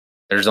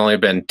there's only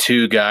been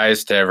 2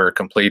 guys to ever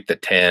complete the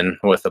 10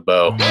 with a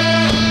bow.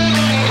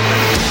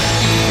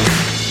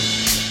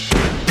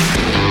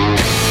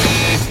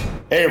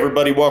 Hey,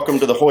 everybody. Welcome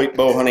to the Hoyt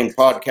Bow Hunting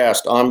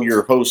Podcast. I'm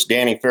your host,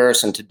 Danny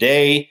Ferris, and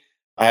today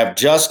I have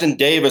Justin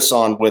Davis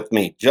on with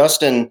me.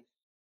 Justin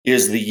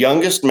is the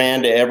youngest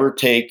man to ever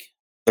take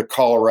the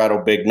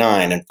Colorado Big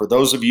Nine. And for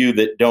those of you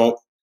that don't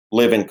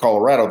live in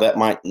Colorado, that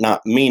might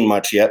not mean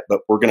much yet,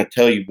 but we're going to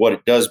tell you what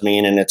it does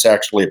mean, and it's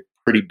actually a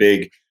pretty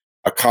big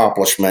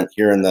accomplishment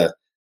here in the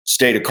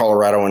state of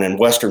Colorado and in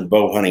Western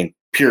bow hunting,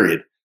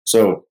 period.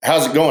 So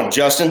how's it going,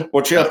 Justin?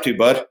 What you up to,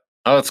 bud?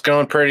 Oh, it's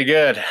going pretty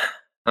good.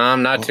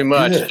 Not too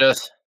much. Good.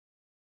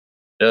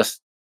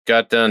 Just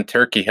got done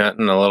turkey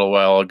hunting a little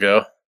while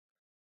ago.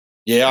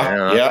 Yeah.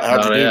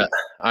 How'd you do?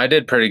 I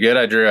did pretty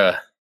good.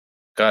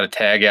 Got a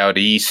tag out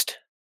east,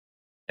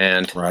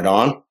 and Right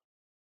on.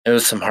 it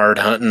was some hard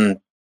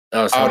hunting.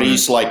 Out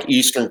east, like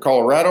eastern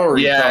Colorado, or are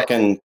you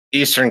talking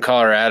eastern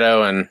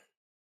Colorado? And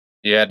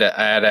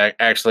I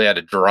actually had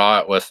to draw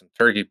it with some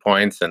turkey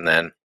points, and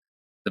then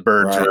the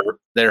birds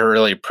they're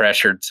really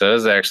pressured, so it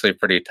was actually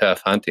pretty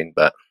tough hunting.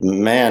 But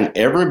man,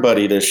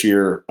 everybody this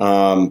year,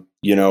 me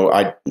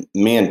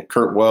and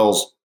Kurt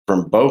Wells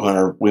from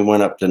Bowhunter, we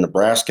went up to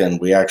Nebraska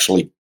and we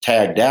actually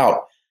tagged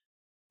out,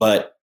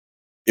 but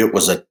it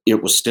was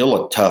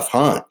still a tough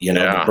hunt.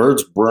 The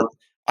birds weren't.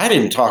 I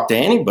didn't talk to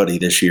anybody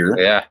this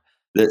year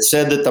that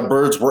said that the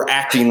birds were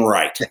acting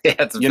right.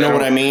 You know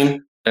what I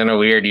mean? Been a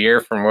weird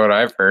year from what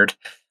I've heard.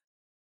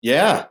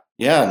 Yeah.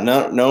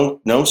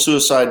 No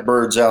suicide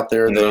birds out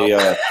there. No.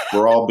 They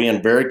were all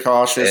being very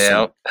cautious.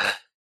 Yep.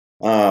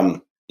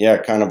 And,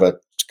 kind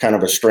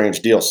of a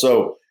strange deal.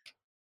 So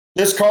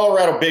this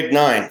Colorado Big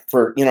Nine,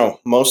 for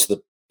most of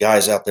the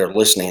guys out there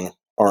listening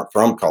aren't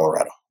from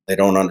Colorado. They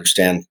don't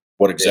understand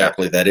what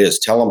exactly that is.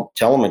 Tell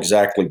them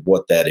exactly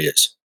what that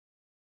is.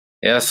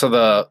 Yeah.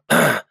 So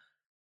I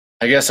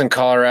guess in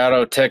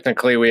Colorado,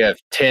 technically we have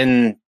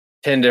 10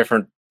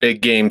 different big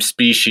game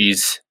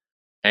species,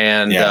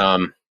 and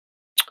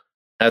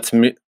that's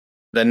the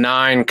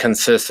 9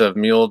 consists of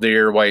mule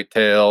deer,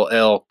 whitetail,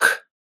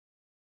 elk,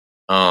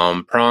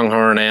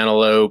 pronghorn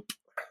antelope,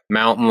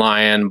 mountain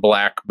lion,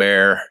 black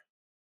bear,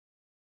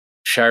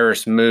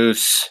 Shiras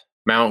moose,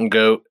 mountain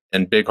goat,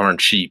 and bighorn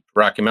sheep,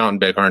 Rocky Mountain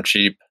bighorn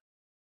sheep.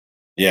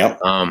 Yeah.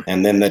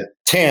 And then the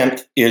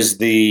 10th is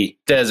the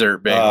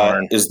desert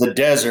bighorn.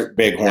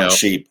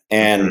 Sheep,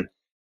 and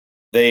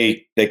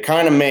they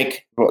kind of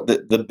make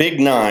the Big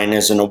Nine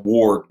is an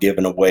award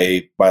given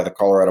away by the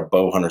Colorado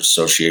Bow Hunters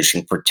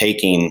Association for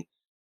taking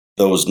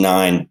those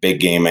 9 big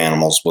game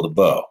animals with a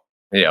bow.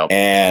 Yeah.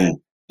 And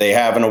they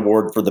have an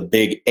award for the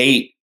Big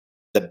 8.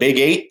 The Big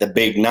 8, the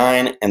Big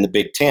 9, and the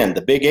Big 10.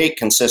 The Big 8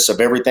 consists of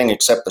everything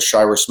except the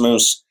Shiras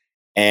moose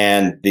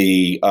and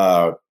the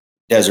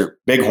desert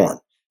bighorn,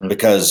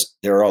 because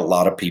there are a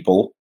lot of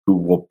people who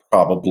will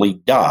probably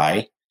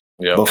die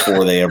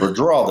before they ever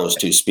draw those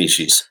 2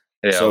 species.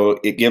 Yeah. So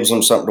it gives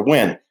them something to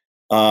win.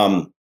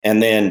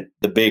 And then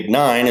the Big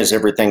 9 is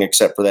everything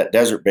except for that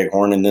desert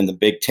bighorn. And then the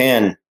Big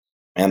 10,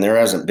 and there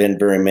hasn't been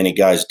very many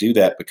guys do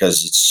that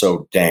because it's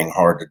so dang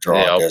hard to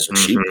draw a desert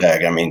sheep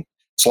tag. I mean,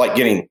 it's like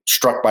getting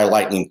struck by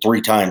lightning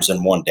 3 times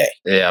in one day.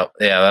 Yeah,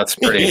 that's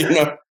pretty.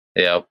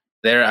 Yeah,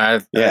 I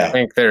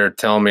think they're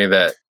telling me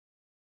that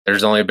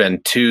there's only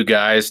been 2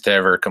 guys to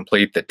ever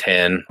complete the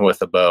 10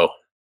 with a bow.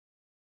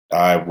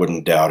 I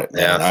wouldn't doubt it,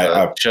 man. Yeah,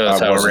 so it shows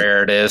how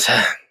rare it is.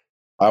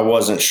 I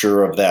wasn't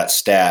sure of that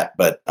stat,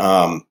 but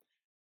I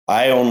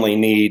only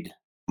need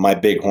my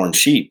bighorn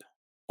sheep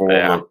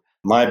for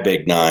my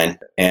Big 9,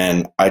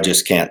 and I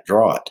just can't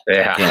draw it.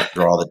 I can't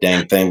draw the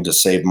dang thing to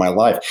save my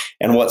life.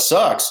 And what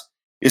sucks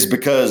is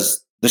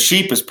because the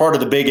sheep is part of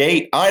the Big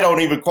 8, I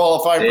don't even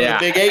qualify for the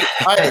Big 8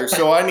 either.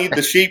 So I need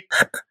the sheep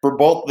for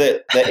both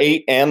the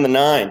 8 and the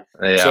 9.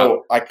 Yeah.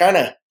 So I kind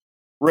of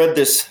read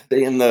this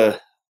in the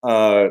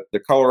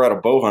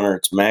Colorado Bowhunter.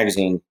 It's a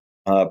magazine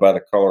by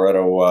the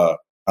Colorado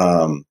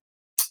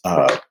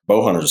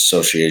Bowhunters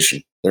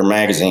Association, their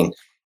magazine.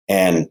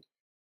 And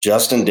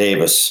Justin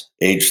Davis,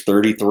 age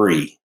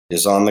 33,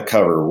 is on the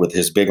cover with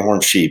his bighorn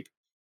sheep.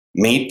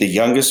 Meet the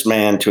youngest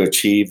man to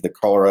achieve the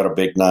Colorado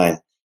Big Nine.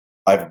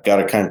 I've got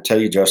to kind of tell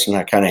you, Justin,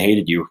 I kind of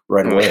hated you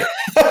right away.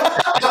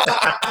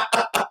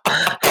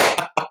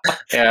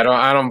 Yeah,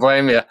 I don't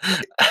blame you.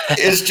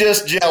 It's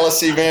just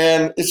jealousy,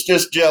 man. It's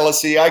just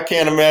jealousy. I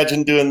can't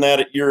imagine doing that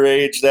at your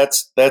age.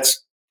 That's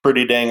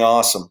pretty dang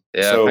awesome.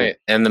 Yeah, so,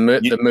 and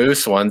the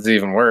moose one's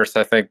even worse.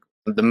 I think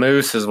the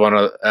moose is one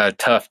of a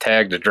tough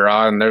tag to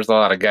draw, and there's a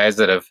lot of guys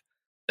that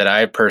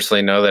I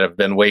personally know that have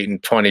been waiting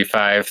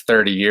 25,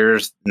 30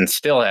 years and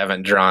still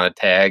haven't drawn a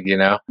tag,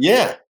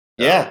 Yeah.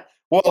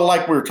 Well,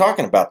 like we were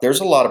talking about,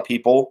 there's a lot of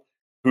people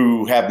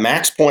who have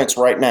max points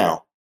right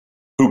now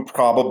who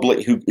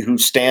probably who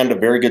stand a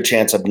very good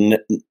chance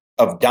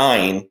of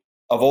dying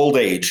of old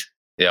age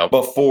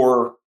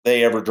before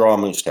they ever draw a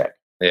moose tag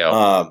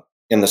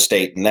in the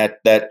state. And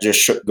that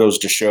just goes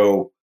to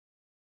show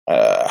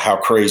how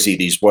crazy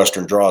these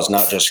Western draws,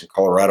 not just in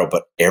Colorado,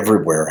 but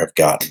everywhere, have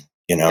gotten,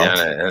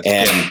 Yeah,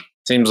 and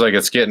it's Seems like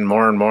it's getting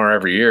more and more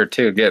every year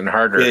too, getting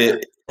harder.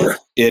 It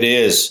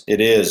is.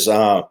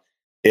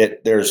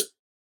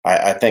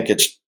 I think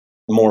it's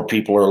more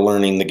people are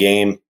learning the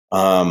game.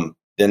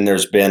 Then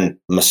there's been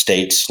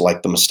mistakes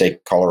like the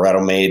mistake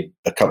Colorado made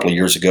a couple of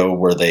years ago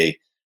where they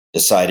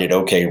decided,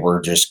 okay, we're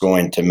just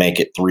going to make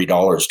it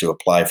 $3 to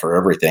apply for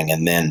everything,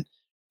 and then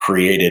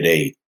created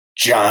a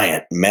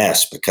giant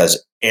mess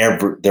because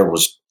there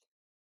was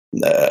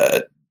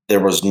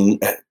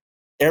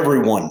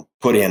everyone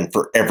put in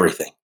for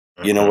everything.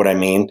 You know what I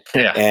mean?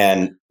 Yeah.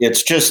 And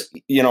it's just,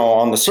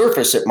 on the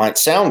surface, it might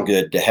sound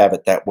good to have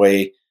it that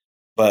way,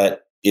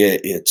 but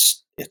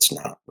it's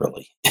not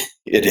really.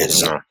 It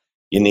isn't. No.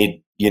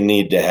 You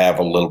need to have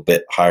a little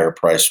bit higher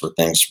price for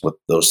things with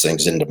those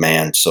things in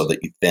demand so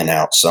that you thin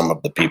out some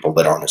of the people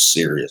that aren't as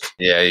serious.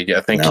 Yeah,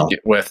 I think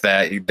with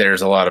that,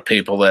 there's a lot of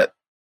people that,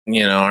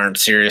 aren't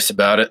serious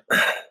about it.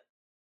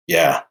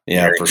 Yeah,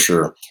 for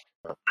sure.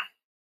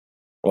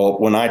 Well,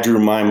 when I drew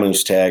my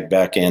moose tag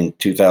back in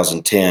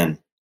 2010,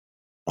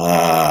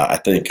 I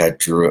think I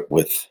drew it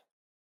with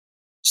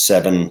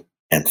 7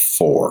 and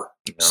 4.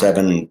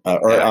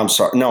 I'm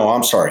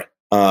sorry.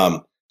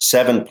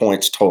 7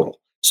 points total.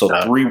 So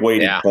 3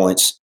 weighted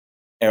points,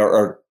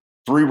 or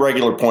 3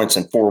 regular points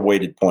and 4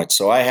 weighted points.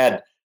 So I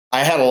had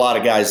a lot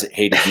of guys that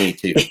hated me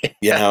too.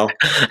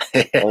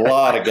 A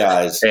lot of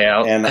guys.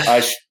 Yeah. And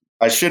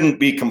I shouldn't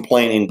be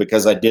complaining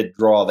because I did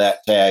draw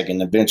that tag,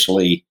 and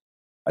eventually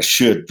I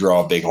should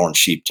draw a bighorn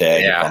sheep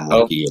tag if I'm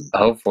lucky.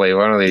 Hopefully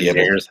one of these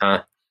years,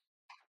 huh?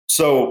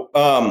 So,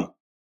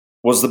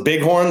 was the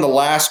bighorn the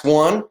last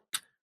one?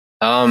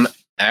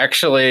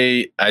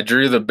 Actually, I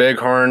drew the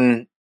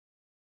bighorn,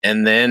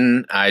 and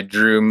then I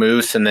drew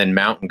moose, and then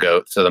mountain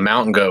goat. So the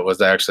mountain goat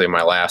was actually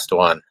my last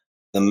one.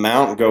 The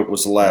mountain goat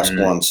was the last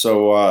one.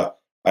 So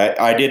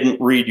I didn't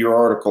read your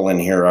article in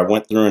here. I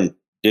went through and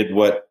did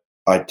what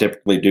I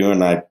typically do,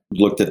 and I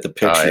looked at the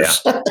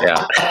pictures.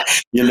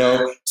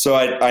 Yeah. So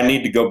I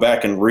need to go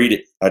back and read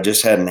it. I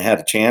just hadn't had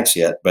a chance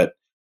yet. But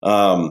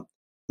man,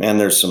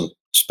 there's some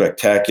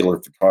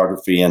spectacular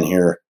photography in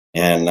here.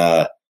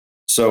 And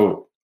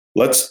so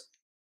let's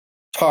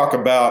talk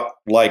about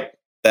like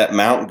that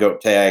mountain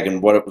goat tag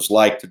and what it was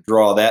like to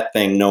draw that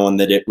thing, knowing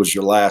that it was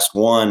your last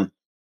one,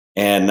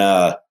 and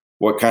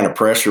what kind of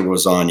pressure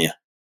was on you.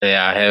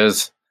 Yeah, it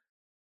was.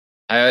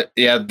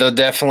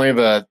 Definitely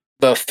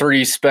the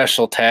 3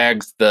 special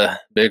tags, the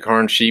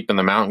bighorn sheep and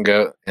the mountain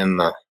goat and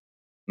the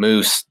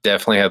moose,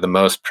 definitely had the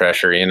most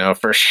pressure,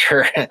 for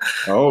sure.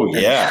 Oh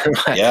yeah.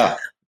 Yeah.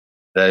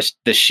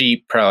 The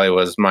sheep probably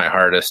was my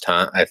hardest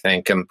hunt, I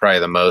think, and probably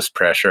the most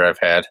pressure I've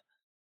had.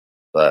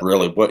 But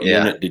really, what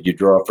unit did you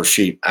draw for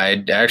sheep?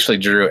 I actually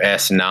drew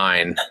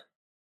S9.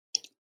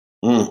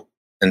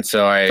 And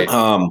so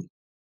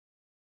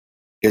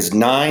is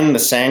 9 the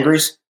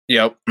Sangres?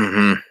 Yep.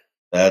 Mm-hmm.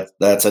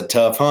 That's a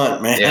tough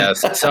hunt, man. Yeah.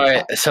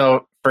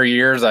 So for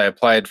years I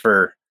applied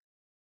for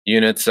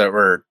units that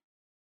were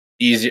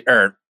easy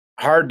or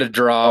hard to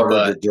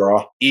draw,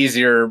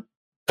 easier,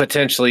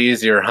 potentially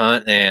easier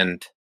hunt,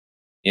 and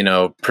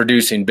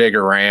producing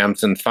bigger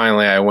rams. And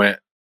finally I went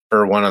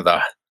for one of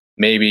the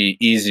maybe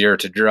easier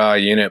to draw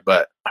unit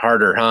but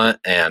harder hunt,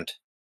 and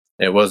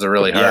it was a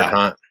really hard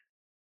hunt.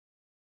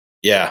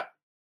 Yeah.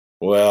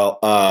 Well,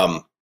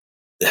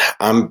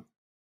 I'm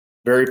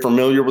very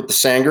familiar with the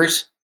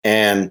Sangres,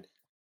 and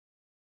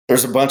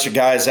there's a bunch of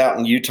guys out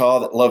in Utah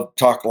that love to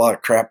talk a lot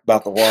of crap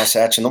about the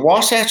Wasatch, and the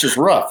Wasatch is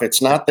rough.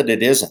 It's not that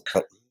it isn't,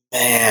 but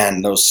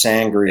man, those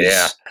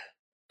Sangres,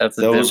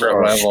 those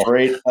are level.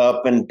 Straight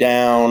up and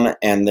down,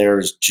 and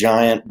there's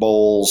giant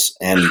bulls,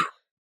 and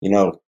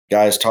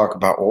guys talk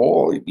about,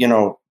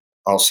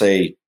 I'll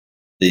say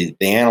the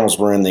animals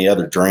were in the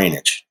other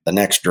drainage, the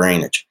next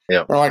drainage.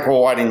 Yep. They're like,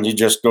 well, why didn't you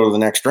just go to the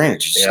next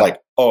drainage? It's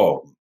like,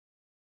 oh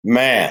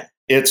man,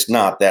 it's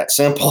not that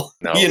simple.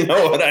 No. You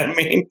know what I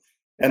mean?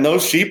 And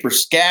those sheep are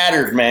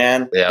scattered,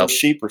 man. Yep. Those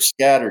sheep are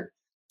scattered.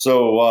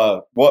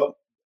 So what,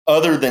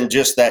 other than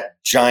just that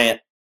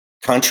giant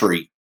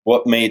country,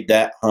 what made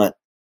that hunt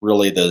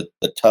really the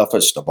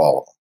toughest of all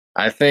of them?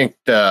 I think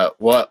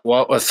what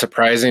was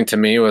surprising to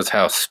me was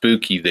how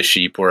spooky the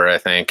sheep were. I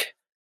think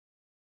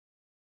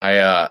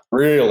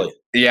really,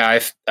 I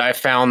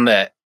found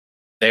that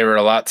they were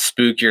a lot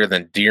spookier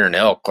than deer and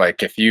elk.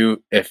 Like if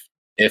you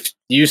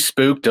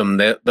spooked them,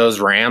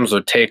 those rams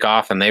would take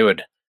off and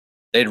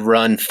they'd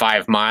run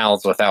 5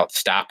 miles without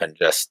stopping.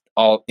 Just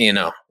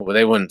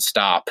they wouldn't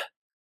stop.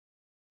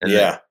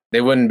 And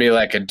they wouldn't be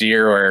like a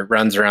deer where it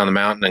runs around the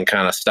mountain and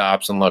kind of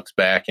stops and looks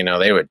back.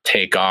 They would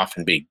take off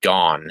and be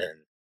gone. And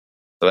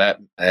so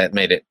that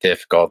made it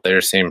difficult. They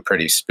seemed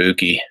pretty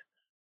spooky.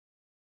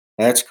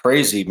 That's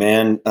crazy,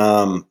 man.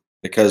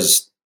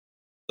 Because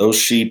those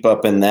sheep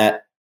up in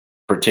that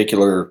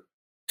particular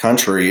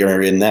country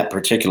or in that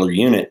particular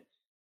unit,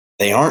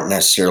 they aren't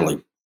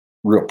necessarily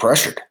real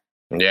pressured.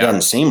 It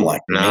doesn't seem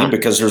like me,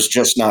 because there's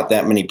just not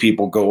that many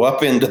people go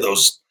up into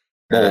those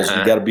bowls.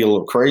 You got to be a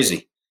little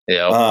crazy.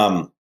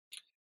 Yeah.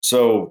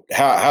 So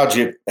how'd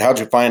you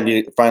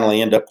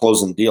finally end up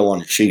closing the deal on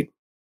your sheep?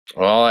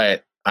 Well,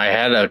 I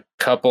had a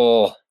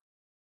couple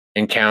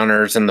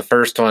encounters. And the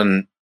first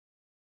time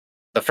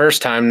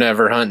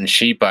never hunting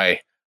sheep,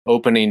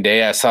 opening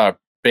day, I saw a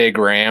big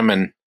ram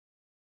and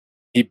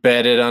he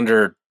bedded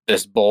under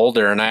this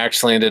boulder, and I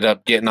actually ended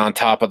up getting on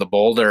top of the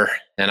boulder,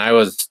 and I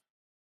was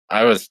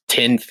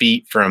 10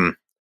 feet from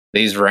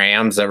these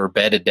rams that were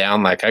bedded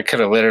down. Like I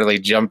could have literally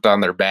jumped on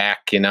their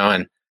back,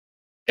 and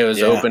it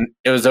was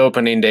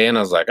opening day, and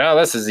I was like, oh,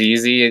 this is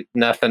easy.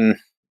 Nothing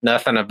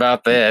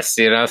about this,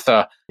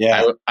 So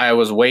I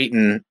was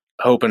waiting,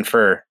 hoping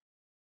for,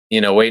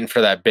 waiting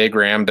for that big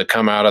ram to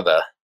come out of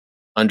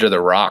under the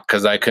rock,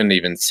 because I couldn't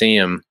even see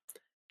him.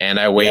 And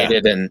I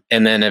waited, and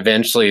then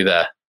eventually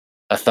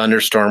a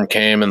thunderstorm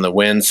came and the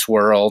wind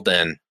swirled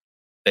and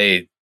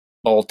they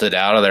bolted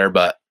out of there.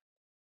 But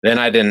then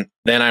I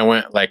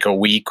went like a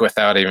week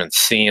without even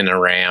seeing a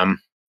ram.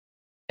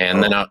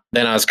 And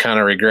then I was kind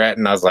of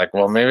regretting. I was like,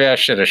 well, maybe I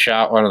should have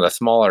shot one of the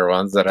smaller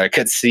ones that I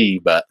could see.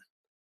 But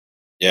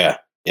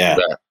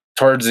but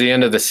towards the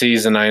end of the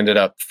season, I ended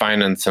up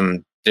finding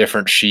some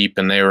different sheep,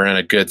 and they were in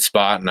a good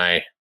spot, and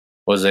I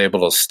was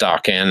able to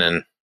stalk in,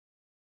 and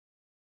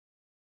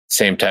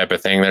same type of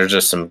thing. There's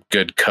just some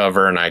good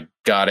cover, and I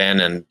got in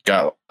and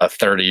got a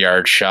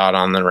 30-yard shot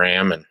on the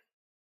ram, and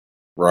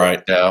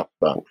out.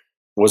 But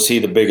was he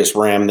the biggest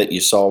ram that you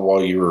saw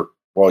while you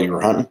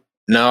were hunting?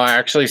 No, I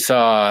actually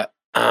saw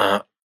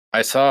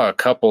I saw a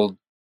couple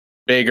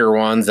bigger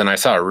ones, and I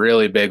saw a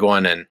really big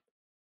one, and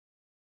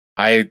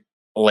I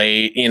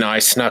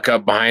snuck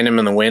up behind him,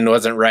 and the wind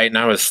wasn't right, and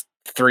I was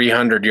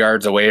 300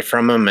 yards away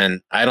from him,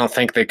 and I don't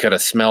think they could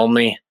have smelled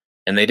me,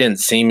 and they didn't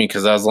see me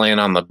because I was laying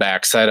on the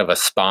backside of a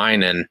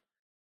spine, and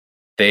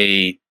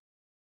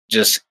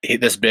this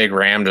big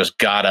ram just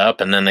got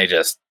up, and then they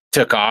just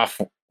took off,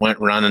 went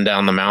running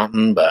down the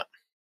mountain, but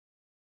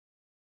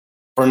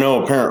for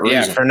no apparent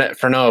reason. Yeah,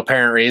 for no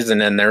apparent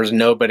reason, and there's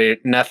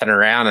nothing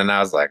around, and I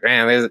was like,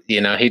 man,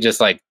 he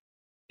just like,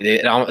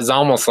 it was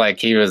almost like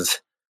he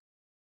was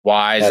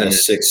wise Had and a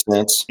sixth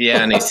sense.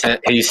 Yeah, and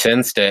he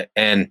sensed it,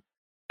 and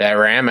that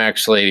ram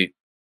actually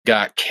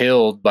got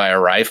killed by a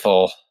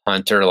rifle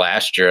hunter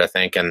last year, I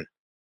think, and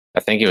I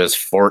think he was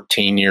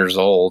 14 years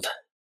old.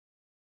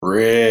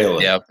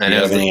 Really? Yep. And Do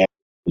you have any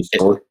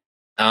story?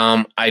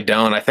 I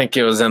don't. I think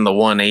it was in the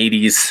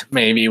 180s,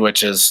 maybe,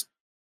 which is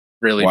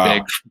really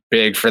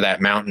big for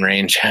that mountain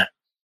range.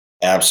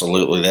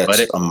 Absolutely,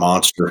 that's a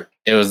monster.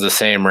 It was the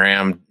same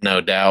ram, no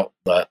doubt,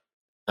 but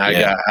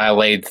I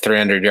laid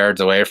 300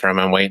 yards away from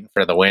him, waiting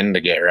for the wind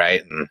to get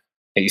right, and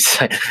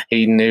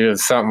he knew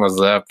something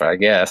was up, I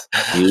guess.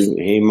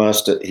 He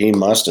must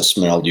have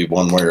smelled you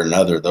one way or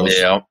another. Those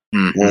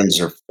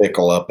winds are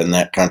fickle up in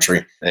that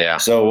country. Yeah.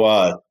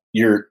 So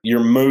your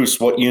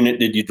moose, what unit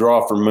did you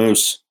draw for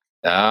moose?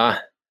 I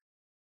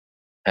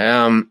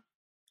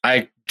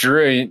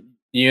drew a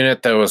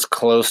unit that was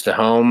close to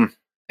home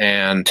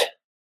and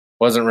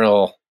wasn't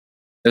real.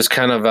 It's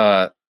kind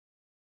of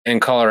in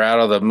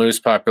Colorado, the moose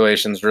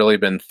population's really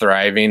been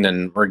thriving,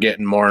 and we're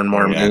getting more and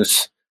more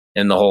moose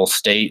in the whole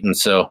state. And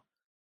so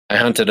I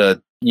hunted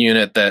a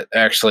unit that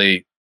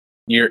actually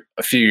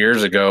a few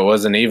years ago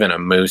wasn't even a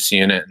moose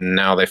unit, and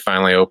now they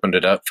finally opened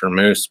it up for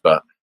moose.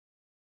 But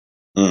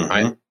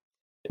I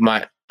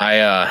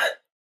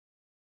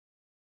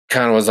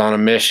kind of was on a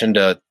mission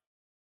to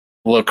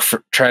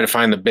try to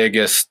find the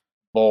biggest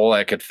bull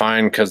I could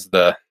find, because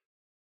the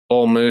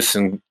bull moose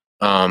and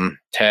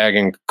tag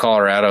in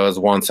Colorado is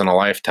once in a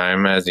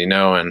lifetime, as you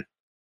know, and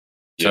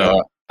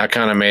so I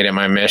kind of made it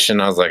my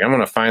mission. I was like, I'm going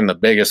to find the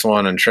biggest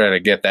one and try to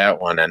get that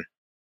one, and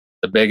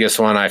the biggest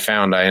one I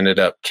found, I ended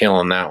up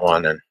killing that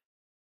one. And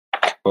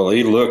well,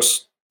 he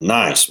looks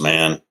nice,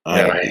 man.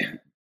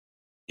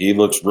 He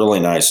looks really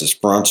nice. His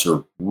fronts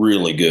are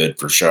really good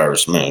for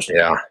Shiras moose.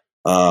 Yeah.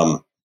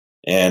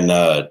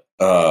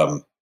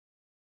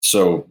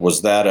 So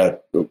was that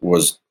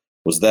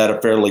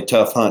a fairly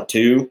tough hunt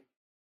too?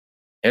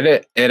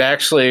 It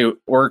actually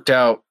worked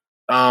out.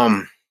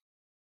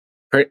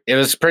 It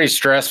was pretty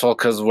stressful,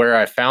 because where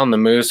I found the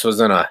moose was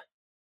in a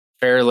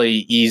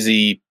fairly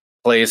easy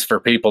place for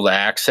people to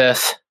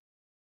access.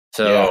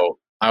 So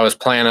I was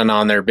planning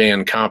on there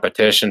being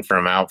competition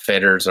from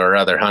outfitters or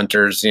other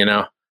hunters,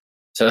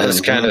 So it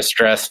was kind of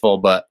stressful,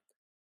 but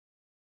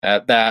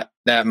at that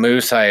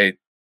moose,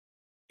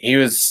 he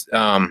was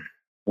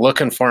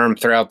looking for him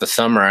throughout the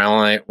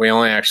summer. We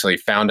only actually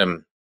found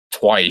him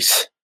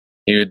twice.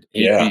 He'd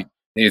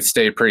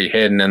stay pretty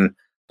hidden, and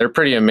they're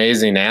pretty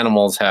amazing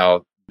animals,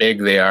 how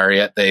big they are,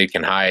 yet they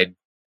can hide.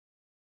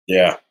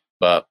 Yeah.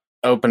 But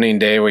opening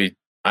day,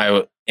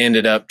 I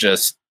ended up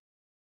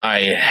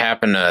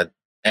happened to,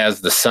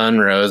 as the sun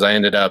rose, I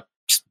ended up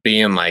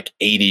being like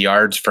 80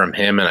 yards from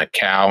him and a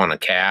cow and a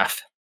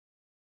calf,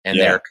 and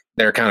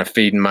they're kind of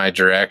feeding my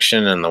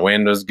direction, and the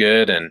wind was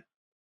good, and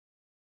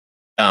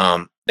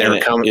they were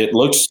coming. It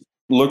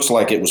looks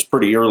like it was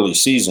pretty early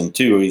season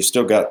too. He's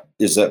still got,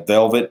 is that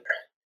velvet?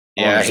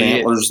 Yeah, his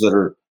antlers that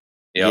are.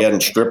 He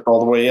hadn't stripped all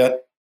the way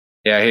yet.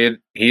 Yeah,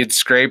 he had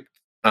scraped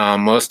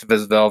most of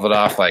his velvet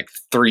off like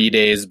 3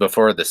 days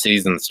before the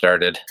season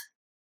started.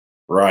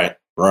 Right.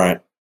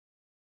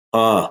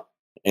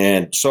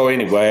 And so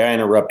anyway, I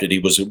interrupted. He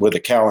was with a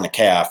cow and a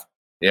calf.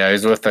 Yeah, he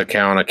was with a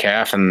cow and a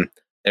calf, and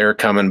they were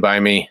coming by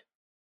me.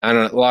 I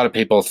don't. A lot of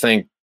people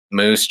think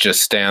moose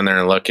just stand there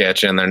and look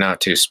at you, and they're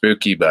not too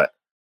spooky, but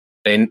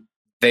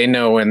they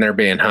know when they're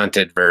being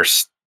hunted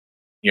versus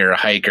you're a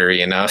hiker,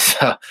 you know.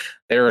 So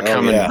they were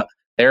coming. Yeah.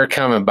 They were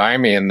coming by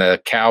me, and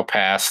the cow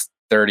passed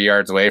 30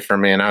 yards away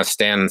from me, and I was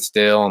standing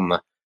still, and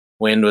the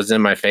wind was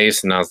in my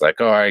face, and I was like,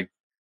 "Oh, I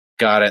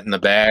got it in the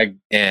bag."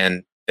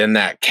 And then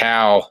that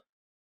cow,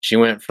 she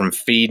went from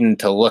feeding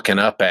to looking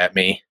up at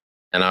me,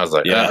 and I was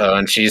like, "Uh-oh!"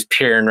 And she's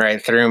peering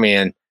right through me,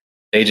 and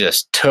they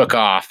just took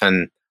off,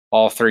 and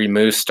all three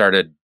moose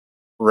started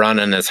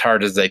running as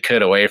hard as they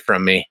could away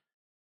from me.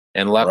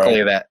 And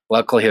luckily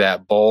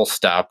that bull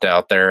stopped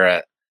out there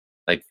at,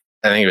 like,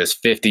 I think it was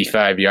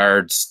 55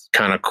 yards,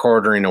 kind of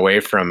quartering away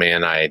from me,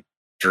 and I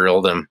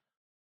drilled him.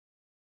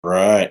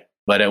 Right.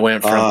 But it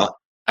went from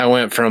I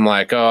went from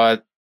like, oh,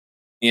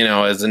 you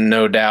know, as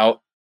no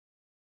doubt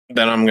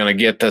that I'm gonna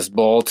get this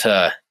bull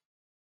to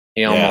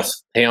he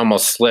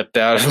almost slipped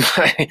out of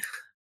my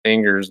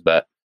fingers,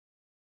 but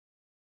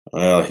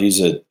well, he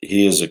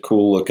is a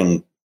cool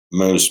looking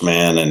moose,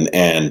 man, and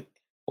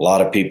a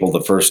lot of people,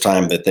 the first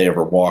time that they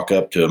ever walk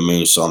up to a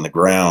moose on the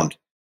ground,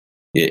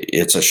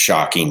 it's a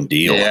shocking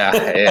deal.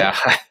 Yeah.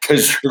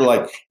 Because you're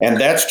like, and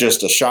that's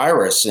just a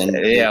Shiras, and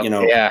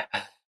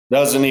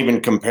doesn't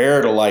even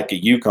compare to like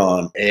a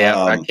Yukon.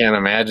 Yeah, I can't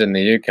imagine the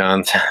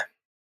Yukons.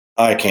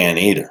 I can't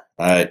either.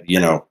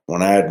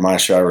 When I had my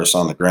Shiras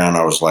on the ground,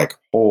 I was like,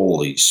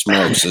 holy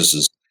smokes, this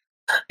is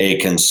a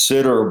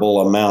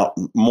considerable amount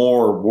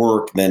more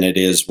work than it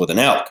is with an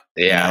elk.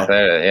 Yeah,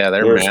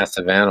 they're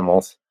massive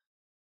animals.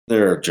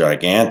 They're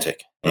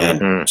gigantic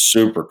and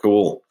super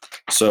cool.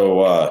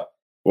 So,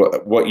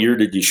 what year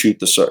did you shoot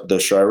the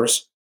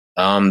Shiras?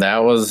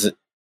 That was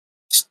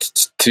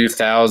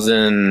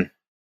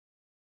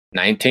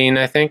 2019,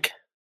 I think.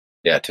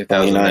 Yeah,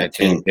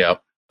 2019.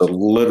 Yep. So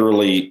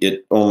literally,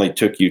 it only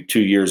took you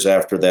 2 years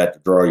after that to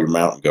draw your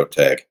mountain goat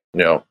tag.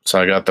 Yep.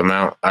 So I got the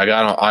mount. I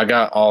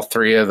got all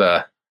three of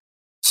the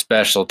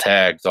special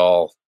tags.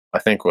 All, I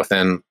think,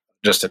 within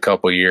just a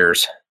couple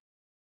years.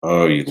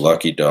 Oh, you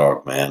lucky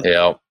dog, man.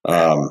 Yep.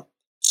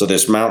 So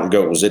this mountain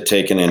goat, was it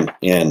taken in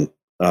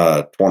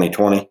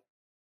 2020?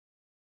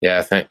 Yeah,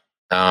 I think.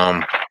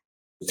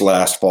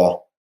 Last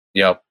fall.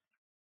 Yep.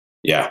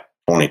 Yeah,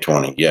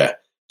 2020. Yeah.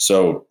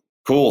 So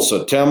cool.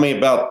 So tell me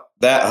about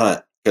that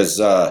hunt, because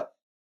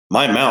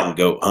my mountain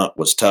goat hunt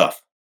was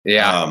tough.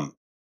 Yeah.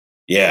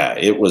 Yeah,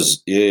 it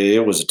was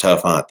a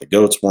tough hunt. The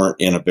goats weren't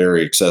in a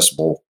very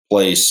accessible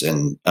place,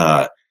 and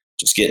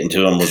just getting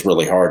to them was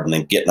really hard, and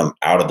then getting them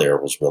out of there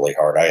was really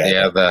hard. I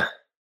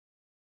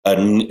had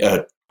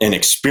an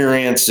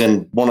experience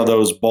in one of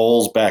those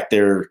bowls back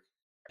there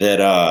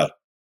that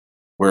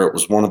where it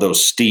was one of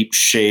those steep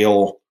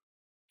shale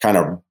kind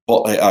of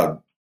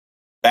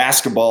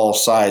basketball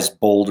sized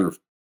boulder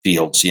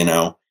fields,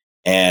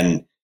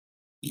 and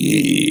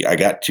I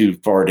got too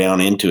far down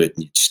into it,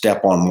 and you'd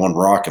step on one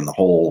rock and the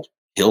whole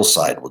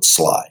hillside would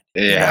slide.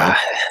 Yeah.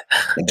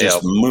 And just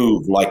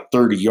move like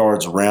 30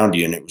 yards around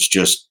you. And it was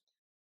just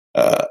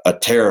a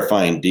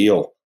terrifying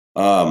deal.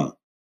 Where'd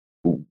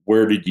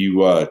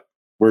you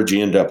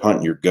end up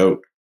hunting your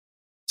goat?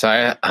 So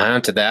I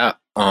hunted that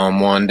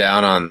one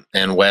down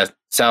in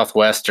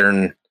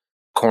southwestern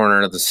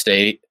corner of the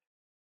state.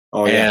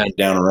 Oh yeah,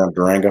 down around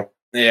Durango.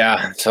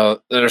 Yeah,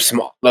 so there's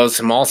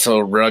some also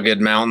rugged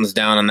mountains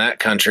down in that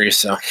country.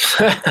 So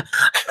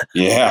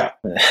yeah,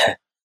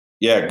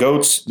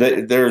 goats.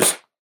 There's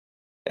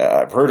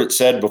I've heard it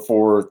said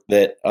before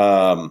that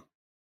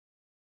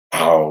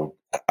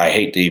I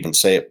hate to even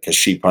say it because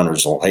sheep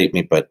hunters will hate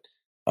me, but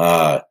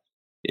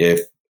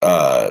if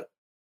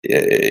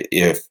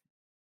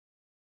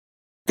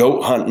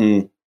goat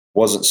hunting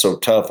wasn't so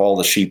tough, all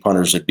the sheep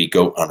hunters would be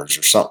goat hunters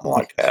or something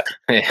like that.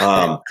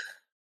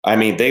 I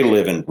mean, they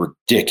live in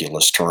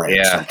ridiculous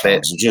terrain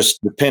sometimes,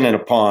 just depending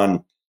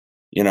upon,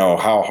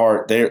 how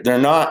hard they're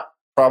not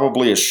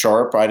probably as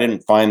sharp. I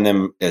didn't find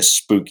them as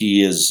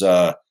spooky as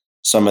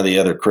some of the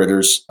other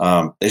critters.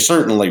 They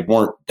certainly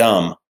weren't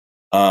dumb.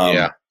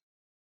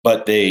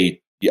 But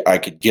I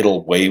could get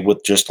away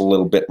with just a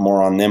little bit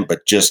more on them,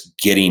 but just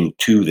getting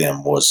to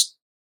them was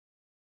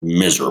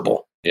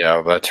miserable.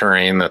 Yeah, the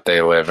terrain that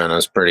they live in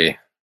is pretty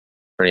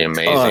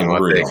amazing.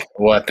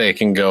 What they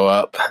can go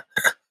up.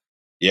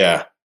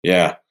 Yeah.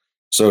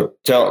 So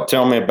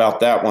tell me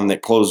about that one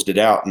that closed it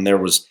out. And there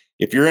was,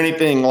 if you're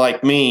anything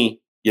like me,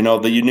 you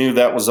knew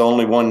that was the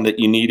only one that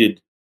you needed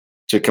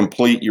to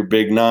complete your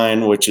big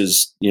 9, which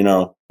is,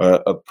 a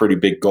pretty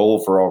big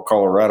goal for all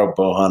Colorado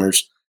bow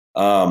hunters.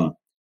 I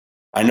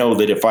know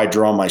that if I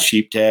draw my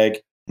sheep tag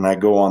and I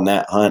go on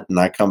that hunt and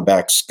I come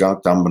back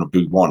skunked, I'm going to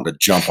be wanting to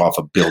jump off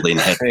a building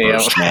head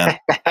first, man.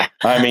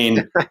 I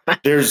mean,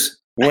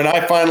 when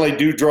I finally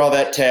do draw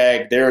that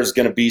tag, there is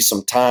going to be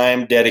some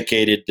time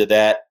dedicated to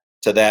that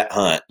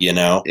hunt,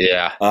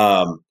 Yeah.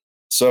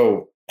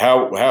 So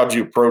how'd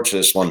you approach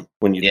this one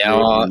when you knew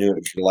it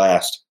was your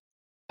last?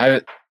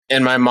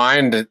 In my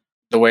mind,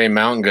 the way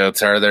mountain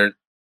goats are, they're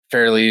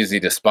fairly easy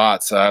to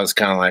spot. So I was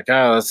kind of like,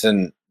 oh,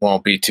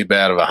 won't be too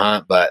bad of a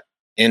hunt, but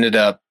ended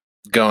up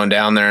going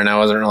down there and I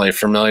wasn't really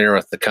familiar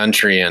with the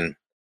country. And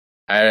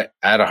I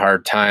had a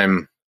hard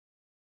time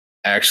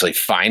actually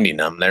finding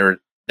them.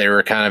 They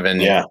were kind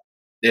of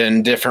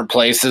in different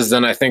places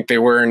than I think they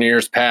were in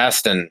years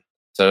past. And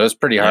so it was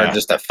pretty hard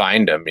just to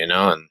find them, and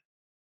I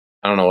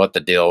don't know what the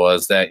deal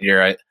was that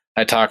year.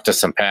 I talked to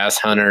some pass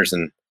hunters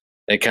and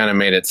they kind of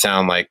made it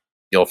sound like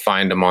you'll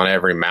find them on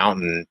every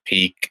mountain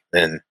peak.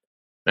 And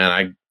man,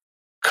 I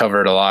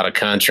covered a lot of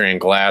country and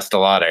glassed a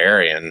lot of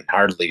area and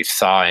hardly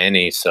saw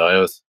any. So it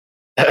was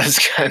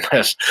kind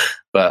of,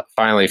 but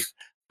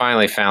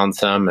finally found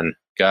some and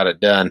got it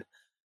done.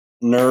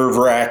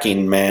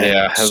 Nerve-wracking, man.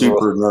 Yeah.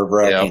 Super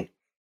nerve-wracking.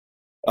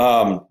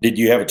 Yeah. Did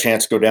you have a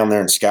chance to go down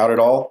there and scout at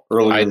all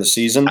earlier in the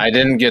season? I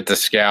didn't get to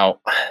scout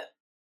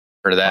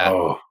for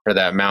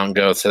that mountain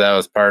goat. So that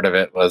was part of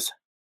it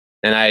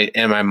and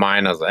in my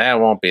mind, I was like, it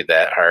won't be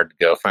that hard to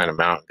go find a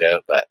mountain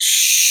goat, but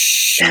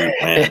shoot,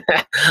 man.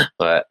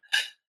 But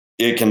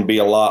it can be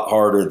a lot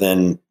harder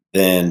than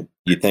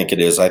you think it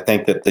is. I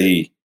think that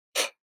the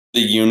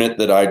unit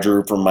that I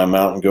drew from my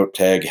mountain goat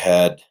tag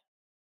had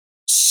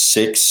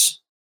six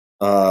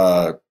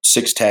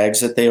tags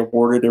that they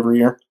awarded every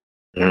year.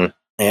 Mm-hmm.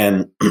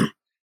 And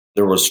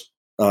there was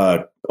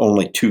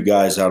only 2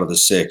 guys out of the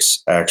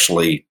 6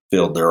 actually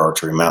filled their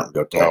archery mountain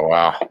goat tag. Oh,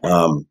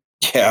 wow.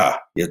 Yeah,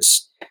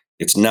 it's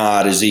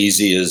not as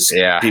easy as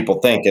people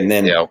think. And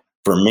then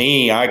for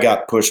me, I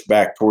got pushed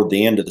back toward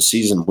the end of the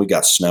season. We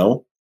got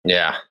snow.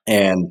 Yeah.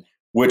 And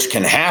which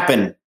can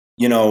happen,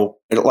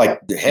 like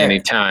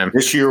anytime.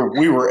 This year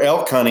we were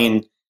elk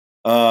hunting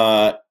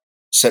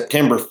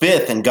September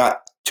 5th and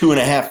got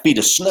 2.5 feet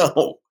of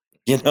snow,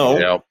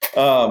 Yep.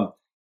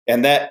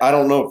 And that, I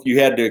don't know if you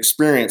had to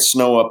experience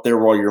snow up there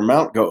while you're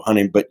mountain goat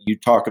hunting, but you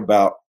talk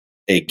about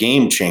a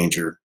game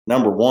changer.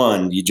 Number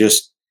one, you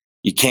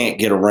can't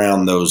get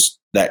around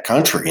that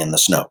country in the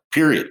snow,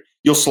 period.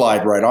 You'll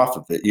slide right off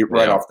of it. You're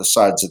right off the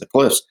sides of the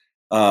cliffs.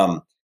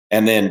 And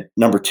then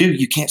number 2,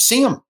 you can't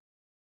see them.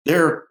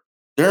 They're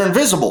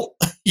invisible.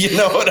 You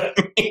know what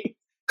I mean?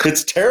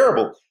 It's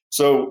terrible.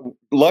 So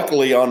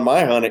luckily on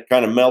my hunt, it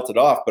kind of melted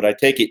off, but I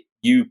take it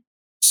you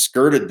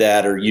skirted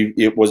that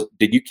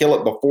did you kill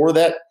it before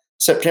that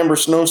September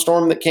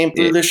snowstorm that came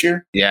through this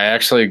year? Yeah,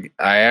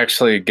 I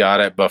actually got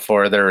it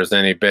before there was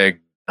any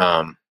big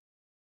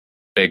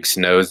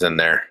snows in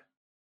there.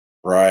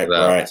 Right.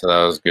 So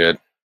that was good.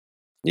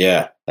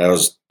 Yeah, that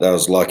was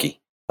lucky.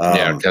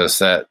 Because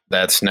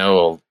that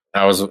snow,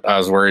 I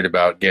was worried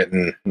about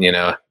getting,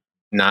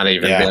 not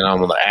even being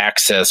able to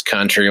access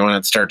country when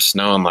it starts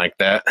snowing like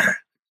that.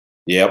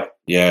 Yep.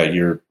 Yeah,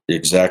 you're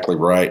exactly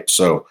right.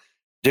 So,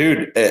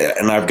 dude,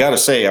 and I've got to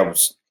say, I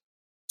was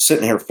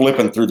sitting here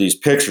flipping through these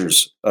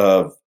pictures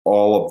of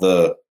all of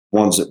the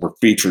ones that were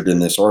featured in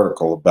this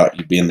article about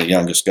you being the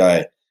youngest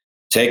guy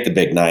take the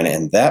big 9,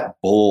 and that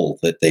bull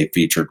that they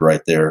featured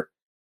right there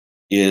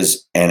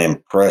is an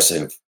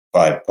impressive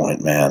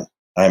 5-point man.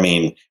 I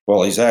mean,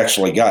 well, he's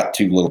actually got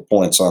 2 little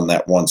points on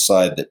that one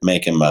side that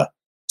make him a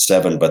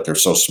 7, but they're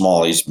so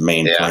small. He's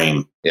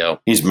mainframe. Yeah.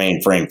 He's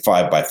mainframe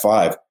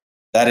 5x5.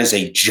 That is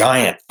a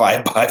giant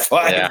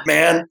 5x5,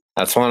 man.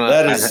 That's one.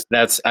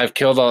 I've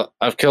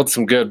killed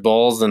some good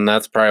bulls, and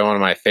that's probably one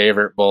of my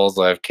favorite bulls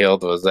I've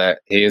killed. Was that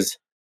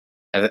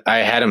I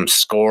had him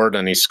scored,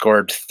 and he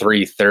scored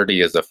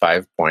 330 as a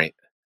 5-point.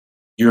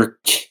 You're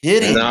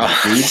kidding,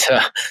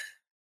 dude.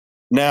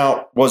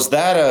 Now, was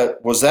that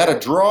a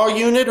draw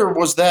unit, or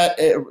was that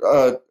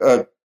over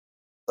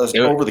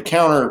the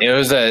counter? It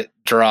was a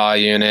draw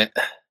unit.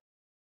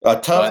 A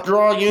tough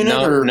draw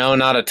unit? No,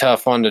 not a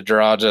tough one to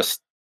draw. Just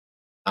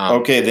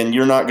okay, then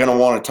you're not going to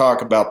want to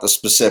talk about the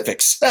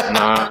specifics.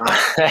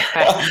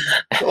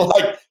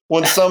 Like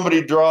when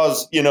somebody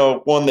draws,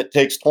 one that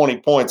takes 20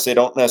 points, they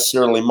don't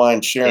necessarily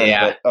mind sharing.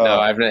 Yeah,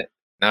 but,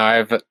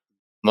 I've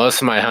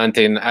most of my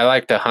hunting. I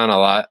like to hunt a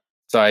lot,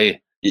 so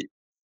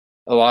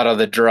a lot of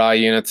the draw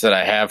units that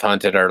I have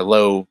hunted are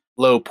low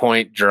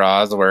point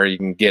draws where you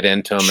can get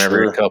into them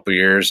every couple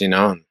years.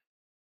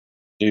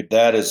 Dude,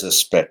 that is a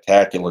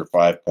spectacular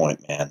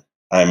 5-point, man.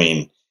 I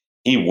mean,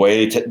 he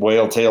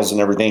whale tails and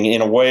everything.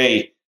 In a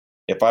way,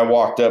 if I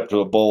walked up to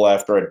a bull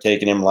after I'd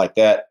taken him like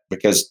that,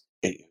 because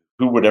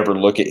who would ever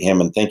look at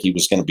him and think he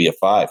was going to be a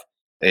 5?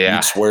 Yeah.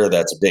 You'd swear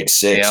that's a big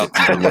 6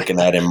 if you were looking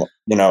at him,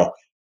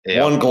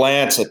 one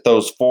glance at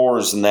those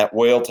 4s and that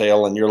whale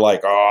tail, and you're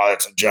like, oh,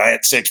 that's a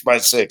giant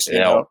 6x6, you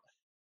know?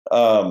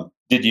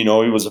 Did you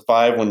know he was a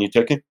 5 when you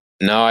took him?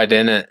 No, I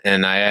didn't.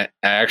 And I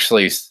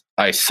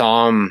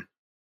saw him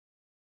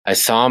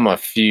a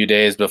few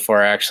days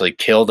before I actually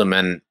killed him,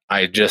 and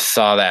I just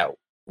saw that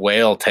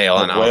whale tail,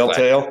 and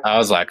I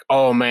was like,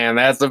 "Oh man,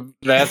 that's a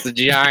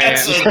giant."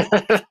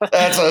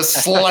 that's a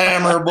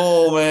slammer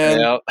bull, man.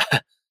 Yep.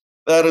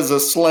 That is a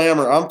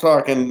slammer. I'm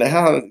talking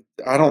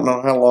I don't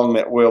know how long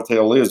that whale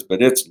tail is,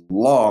 but it's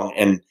long,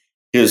 and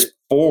his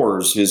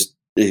 4s,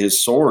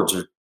 his swords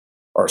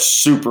are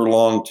super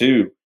long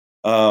too.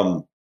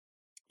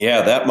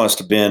 That must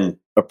have been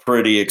a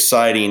pretty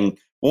exciting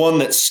one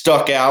that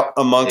stuck out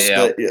amongst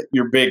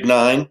your big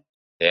 9?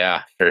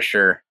 Yeah, for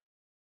sure.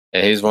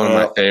 Yeah, he's one of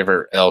my Well,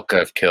 favorite elk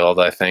I've killed.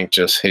 I think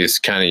just he's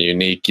kind of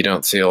unique. You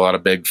don't see a lot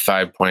of big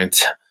 5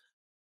 points.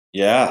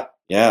 yeah,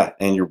 yeah.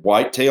 And your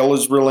whitetail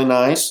is really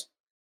nice.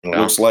 Yeah.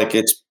 Looks like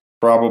it's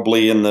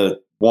probably in the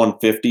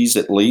 150s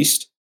at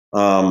least,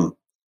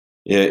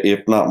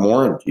 if not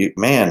more.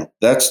 Man,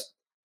 that's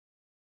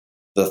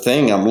the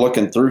thing. I'm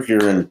looking through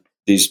here, and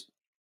these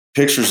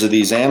pictures of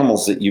these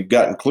animals that you've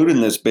got included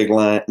in this big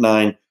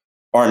 9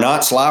 are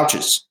not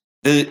slouches.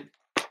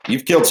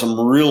 You've killed some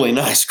really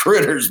nice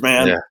critters,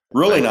 man. Yeah.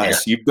 Really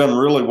nice. You've done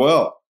really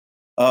well.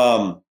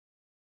 Tell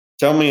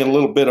me a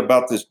little bit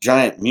about this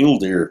giant mule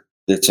deer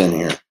that's in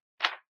here.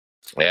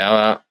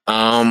 Yeah.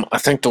 I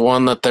think the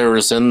one that there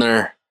was in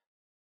there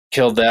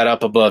killed that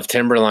up above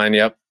Timberline.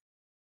 Yep.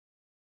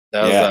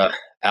 That was a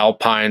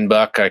alpine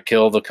buck I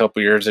killed a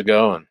couple years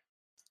ago, and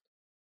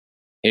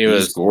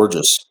he's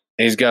gorgeous.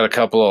 He's got a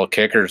couple of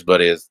kickers,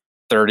 but he's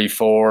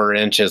 34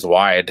 inches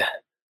wide.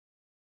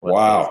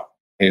 Wow.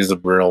 He's a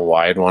real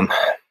wide one.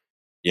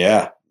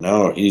 Yeah,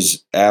 no,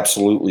 he's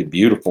absolutely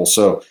beautiful.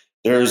 So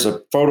there's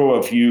a photo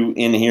of you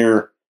in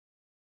here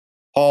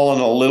hauling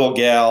a little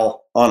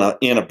gal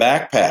in a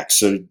backpack.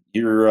 So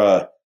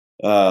you're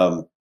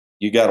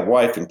you got a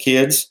wife and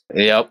kids?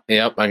 Yep.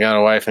 I got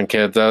a wife and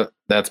kids.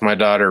 That's my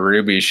daughter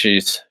Ruby.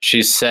 She's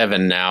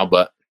 7 now,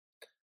 but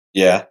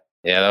yeah.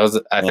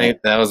 I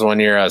think that was one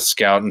year I was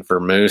scouting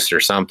for moose or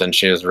something.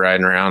 She was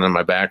riding around in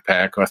my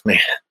backpack with me.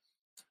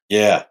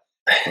 Yeah.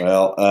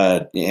 Well,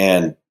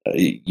 and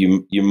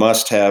you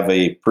must have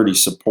a pretty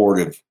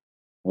supportive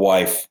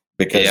wife,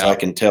 because I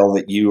can tell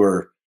that you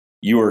are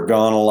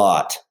gone a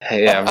lot.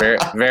 Yeah, very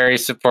very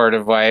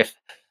supportive wife.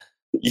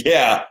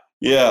 Yeah,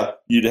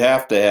 you'd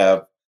have to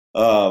have,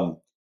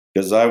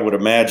 because I would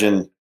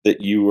imagine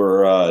that you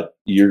were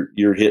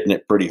you're hitting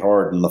it pretty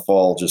hard in the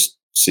fall, just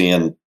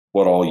seeing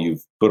what all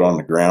you've put on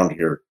the ground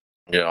here.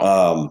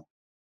 Yeah.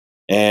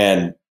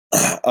 And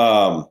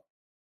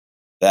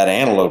that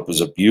antelope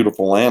is a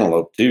beautiful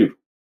antelope too.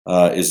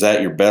 Is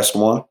that your best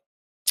one?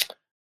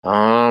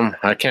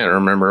 I can't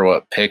remember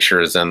what picture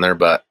is in there,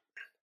 but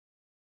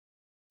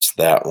it's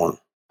that one.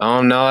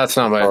 No, that's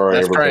not my.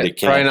 That's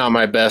probably not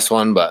my best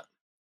one, but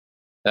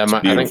I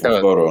think that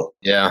was, photo.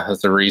 Yeah,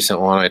 that's a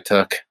recent one I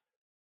took.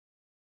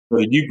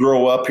 Did you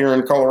grow up here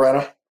in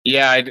Colorado?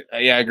 Yeah,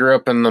 I grew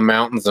up in the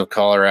mountains of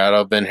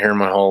Colorado. I've been here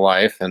my whole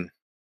life, and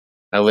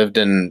I lived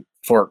in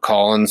Fort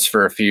Collins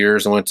for a few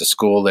years. I went to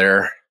school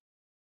there.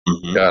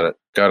 Mm-hmm.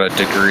 Got a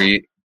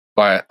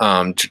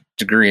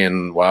degree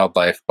in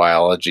wildlife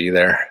biology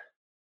there.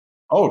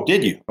 Oh,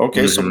 did you?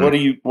 Okay, mm-hmm.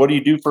 So what do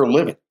you do for a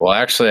living? Well,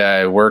 actually,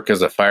 I work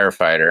as a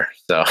firefighter.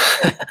 So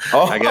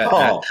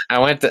I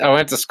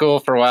went to school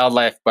for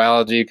wildlife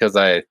biology because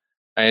I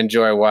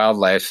enjoy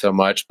wildlife so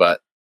much.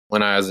 But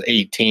when I was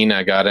 18,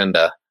 I got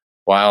into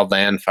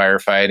wildland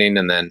firefighting,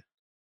 and then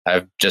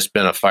I've just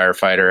been a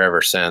firefighter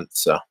ever since.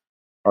 So,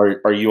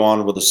 are you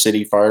on with the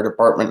city fire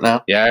department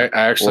now? Yeah,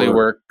 I actually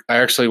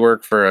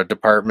work for a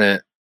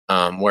department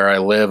where I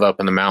live up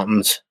in the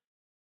mountains,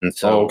 and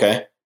so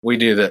we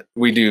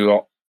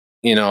do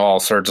all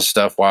sorts of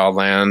stuff,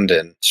 wildland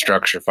and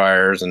structure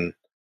fires, and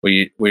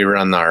we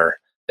run the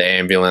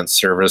ambulance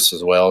service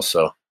as well.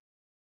 So,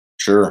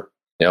 sure.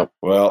 Yep.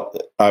 Well,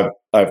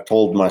 I've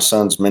told my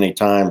sons many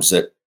times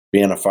that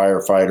being a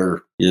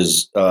firefighter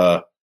is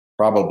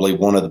probably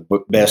one of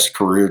the best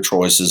career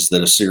choices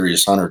that a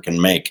serious hunter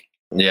can make.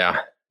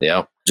 Yeah.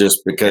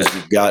 Just because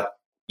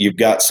you've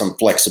got some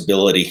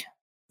flexibility.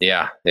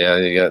 Yeah.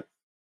 It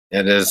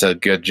is a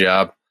good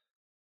job.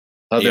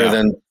 Other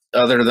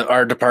than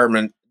our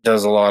department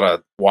does a lot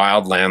of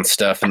wildland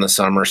stuff in the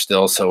summer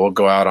still, so we'll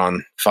go out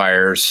on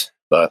fires.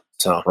 But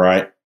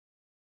right.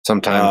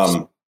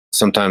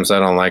 Sometimes I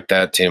don't like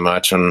that too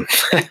much when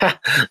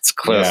it's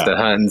close to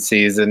hunting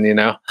season,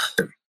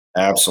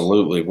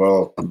 Absolutely.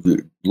 Well,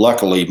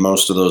 luckily,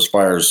 most of those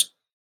fires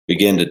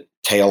begin to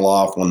tail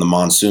off when the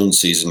monsoon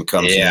season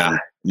comes in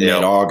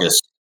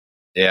mid-August.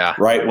 Yeah.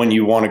 Right when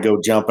you want to go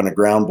jump in a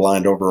ground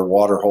blind over a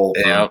water hole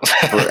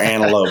for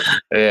antelope.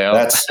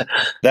 Yeah.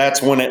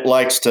 That's when it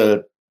likes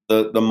to,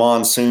 the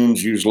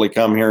monsoons usually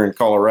come here in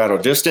Colorado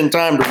just in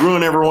time to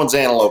ruin everyone's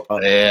antelope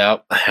hunt. Yeah.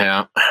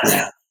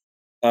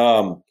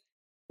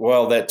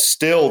 Well, that's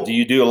still, do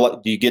you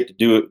get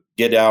to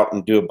get out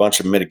and do a bunch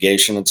of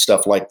mitigation and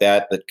stuff like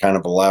that kind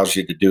of allows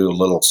you to do a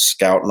little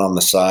scouting on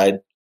the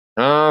side?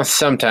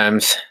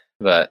 Sometimes,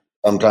 but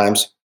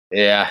sometimes.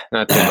 Yeah,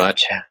 not too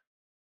much.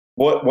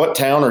 What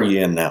town are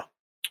you in now?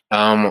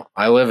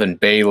 I live in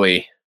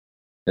Bailey.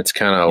 It's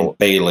kind of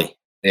Bailey.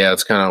 Yeah,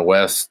 it's kind of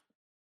west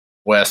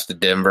of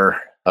Denver,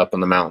 up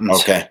in the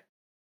mountains. Okay.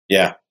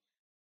 Yeah.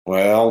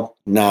 Well,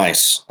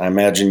 nice. I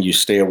imagine you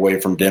stay away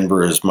from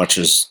Denver as much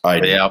as I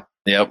do.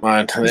 Yep.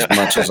 As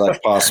much as I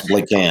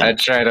possibly can. I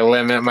try to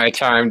limit my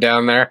time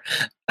down there.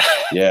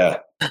 Yeah,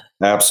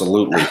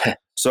 absolutely.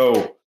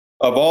 So,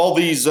 of all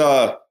these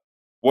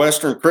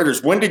Western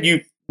critters, when did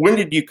you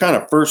kind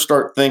of first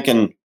start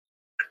thinking,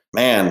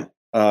 man,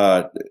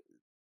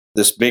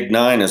 this big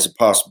 9 is a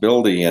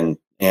possibility, and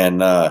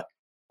And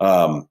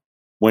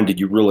when did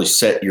you really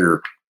set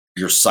your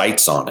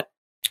sights on it?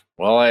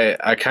 Well,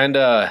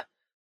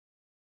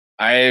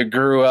 I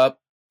grew up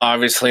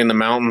obviously in the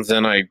mountains,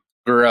 and I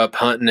grew up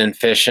hunting and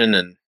fishing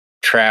and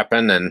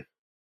trapping and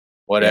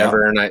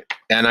whatever. Yeah.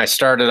 And I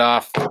started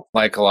off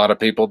like a lot of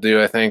people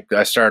do. I think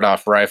I started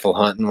off rifle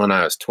hunting when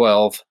I was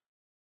 12,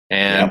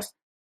 and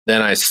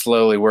then I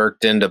slowly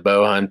worked into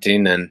bow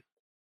hunting. And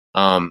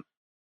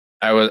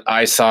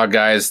I saw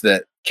guys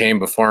that came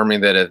before me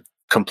that had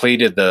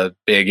completed the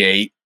big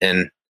 8,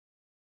 and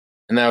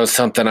that was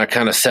something I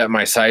kind of set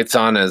my sights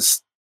on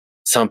as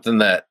something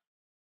that,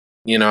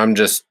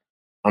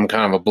 I'm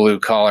kind of a blue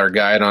collar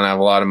guy. I don't have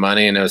a lot of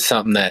money, and it was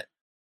something that,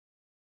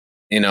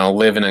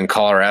 living in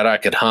Colorado, I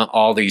could hunt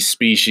all these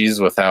species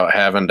without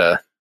having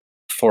to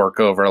fork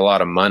over a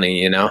lot of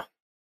money,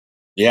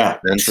 Yeah.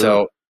 And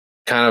so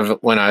kind of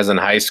when I was in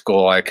high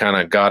school, I kind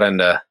of got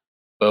into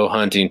bow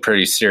hunting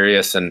pretty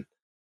serious, and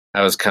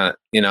I was kind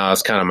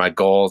of my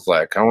goals.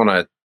 Like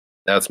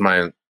that's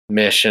my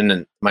mission,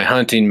 and my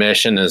hunting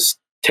mission is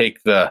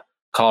take the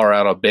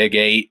Colorado Big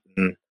 8.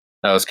 And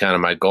that was kind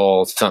of my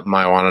goal. It's something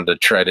I wanted to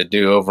try to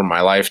do over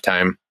my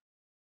lifetime.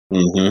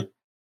 Mm-hmm.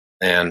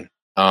 And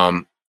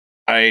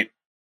I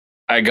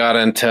got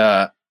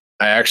into,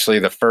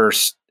 the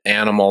first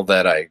animal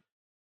that I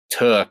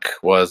took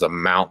was a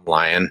mountain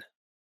lion.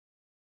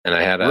 And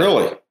I had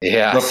really?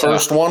 Yeah. The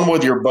first one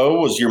with your bow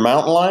was your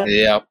mountain lion?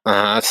 Yep.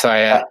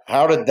 So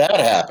how did that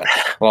happen?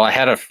 Well, I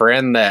had a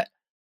friend that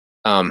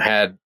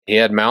he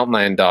had mountain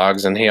lion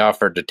dogs, and he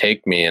offered to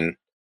take me, and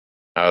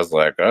I was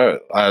like, I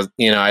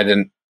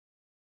didn't.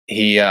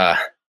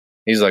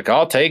 He's like,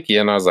 I'll take you,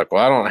 and I was like,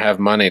 well, I don't have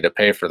money to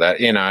pay for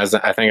that. I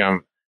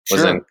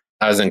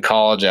was in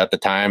college at the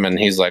time, and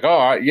he's like,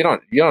 oh, you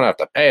don't have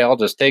to pay. I'll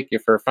just take you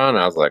for fun.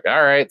 I was like,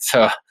 all right.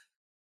 So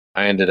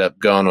I ended up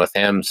going with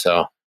him.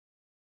 So.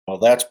 Well,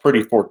 that's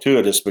pretty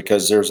fortuitous,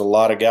 because there's a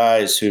lot of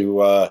guys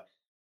who,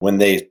 when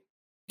they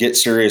get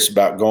serious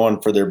about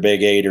going for their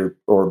big 8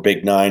 or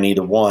big 9,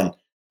 either one,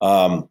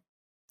 that's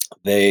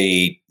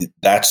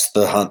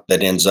the hunt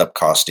that ends up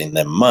costing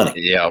them money.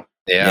 Yeah.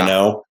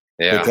 Yeah.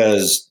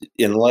 Because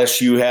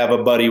unless you have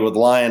a buddy with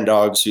lion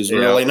dogs who's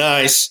really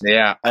nice,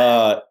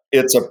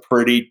 it's a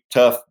pretty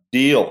tough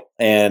deal.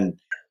 And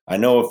I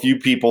know a few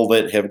people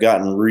that have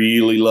gotten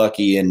really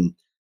lucky and,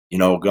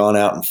 gone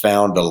out and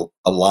found a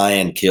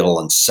lion kill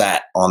and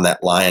sat on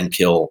that lion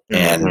kill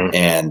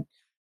and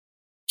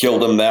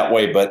killed them that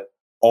way, but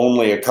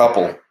only a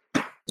couple.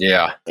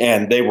 Yeah.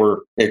 And they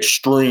were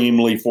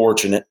extremely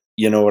fortunate.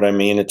 You know what I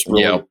mean? It's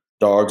really,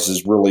 dogs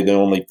is really the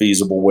only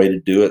feasible way to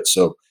do it.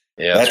 So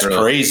that's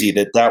really crazy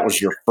that was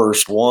your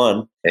first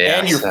one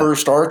and your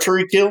first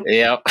archery kill.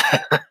 Yep.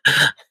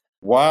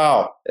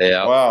 Wow.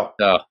 Yeah. Wow.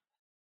 So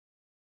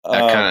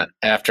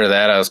after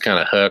that, I was kind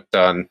of hooked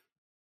on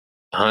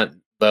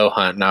bow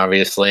hunting,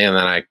 obviously. And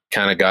then I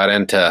kind of got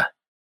into,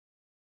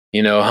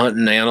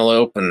 hunting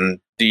antelope and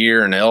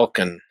deer and elk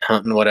and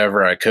hunting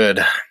whatever I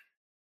could.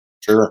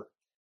 Sure.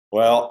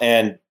 Well,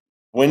 and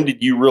when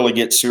did you really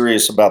get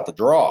serious about the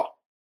draw?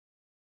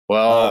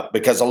 Well,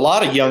 because a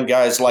lot of young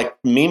guys like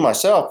me,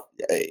 myself,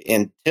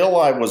 until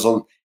I was,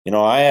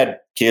 I had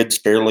kids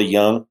fairly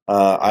young.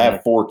 I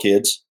have 4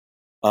 kids.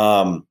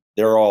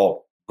 They're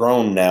all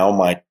grown now.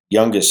 My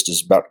youngest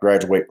is about to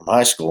graduate from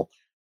high school.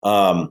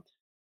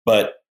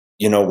 But,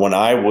 when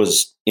I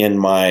was in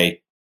my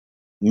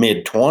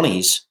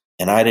mid-20s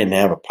and I didn't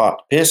have a pot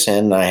to piss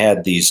in, and I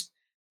had these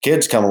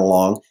kids coming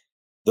along,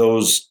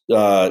 those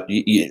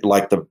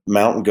like the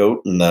mountain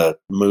goat and the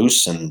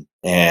moose and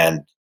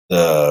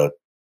the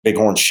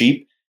bighorn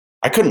sheep,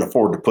 I couldn't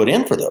afford to put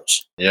in for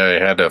those. Yeah,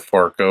 you had to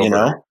fork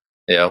over.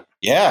 Yeah.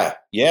 You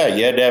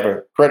had to have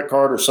a credit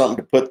card or something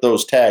to put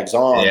those tags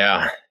on.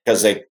 Yeah,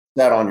 because they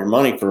sat on your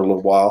money for a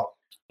little while.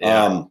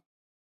 Yeah.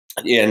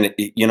 And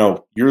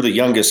you're the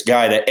youngest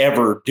guy to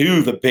ever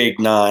do the big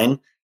 9.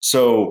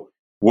 So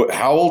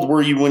how old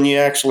were you when you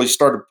actually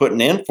started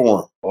putting in for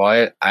them?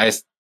 Well,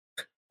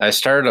 I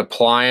started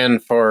applying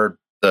for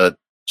the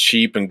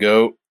sheep and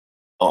goat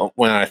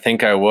when I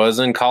think I was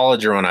in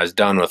college, or when I was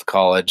done with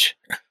college,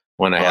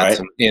 when I had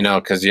some,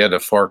 because you had to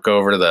fork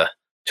over the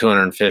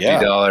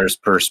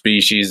 $250 per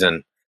species.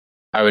 And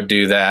I would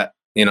do that.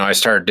 I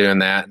started doing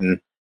that. And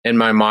in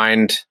my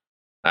mind,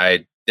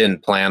 I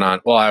didn't plan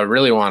on, I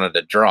really wanted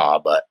to draw,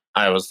 but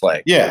I was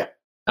like,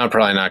 I'm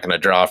probably not going to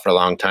draw for a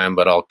long time,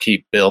 but I'll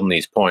keep building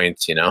these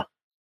points,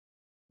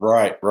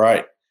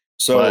 Right.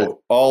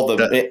 So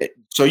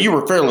so you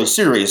were fairly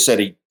serious at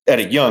a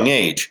young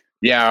age.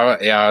 Yeah,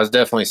 I was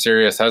definitely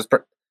serious. I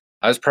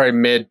was probably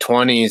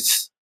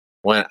mid-20s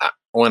when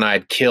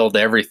I'd killed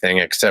everything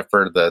except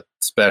for the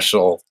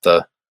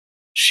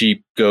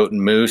sheep, goat,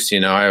 and moose.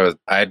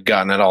 I'd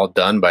gotten it all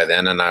done by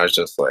then, and I was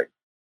just like,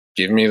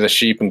 give me the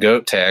sheep and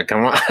goat tag.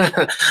 Come on.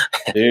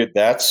 Dude,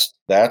 that's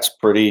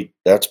pretty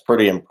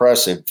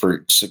impressive,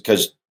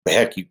 because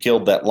heck, you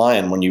killed that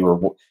lion when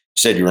you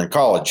said you were in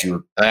college.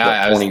 You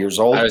were 20 years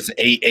old. I was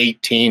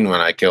 18 when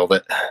I killed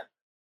it.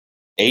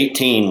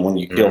 18 when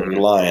you killed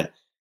your lion.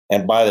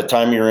 And by the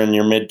time you're in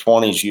your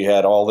mid-20s, you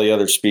had all the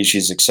other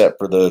species except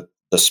for the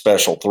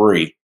special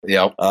 3.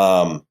 Yep.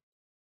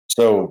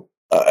 So,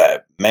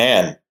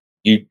 man,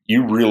 you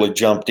really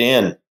jumped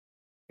in.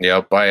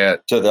 Yep. I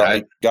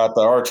got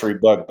the archery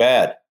bug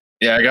bad.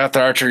 Yeah, I got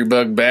the archery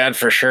bug bad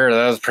for sure.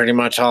 That was pretty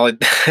much all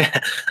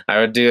I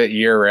would do it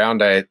year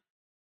round. I,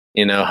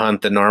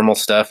 hunt the normal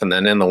stuff, and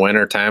then in the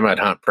wintertime I'd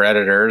hunt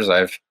predators.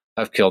 I've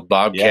killed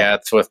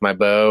bobcats with my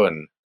bow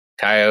and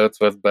coyotes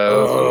with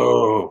bows.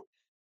 Oh,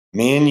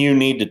 me and you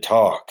need to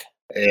talk.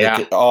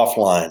 Yeah.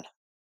 Offline.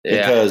 Yeah.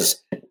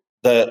 Because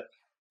the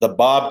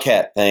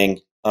bobcat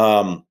thing,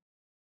 because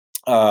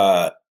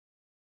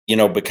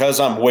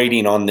I'm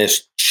waiting on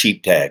this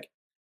sheep tag.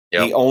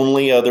 Yep. The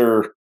only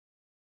other,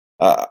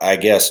 I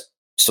guess,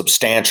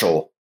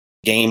 substantial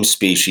game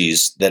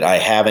species that I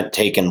haven't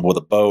taken with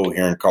a bow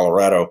here in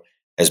Colorado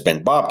has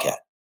been bobcat.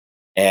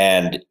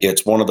 And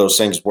it's one of those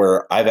things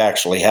where I've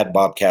actually had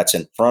bobcats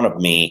in front of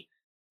me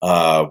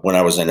when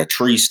I was in a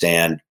tree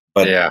stand,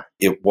 but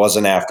it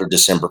wasn't after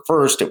December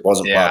 1st. It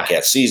wasn't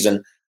bobcat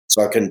season,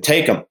 so I couldn't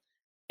take them.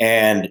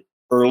 And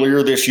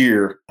earlier this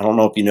year, I don't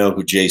know if you know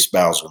who Jace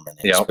Bowserman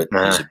is, but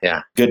he's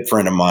a good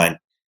friend of mine.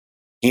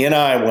 He and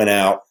I went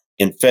out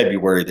in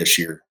February this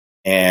year,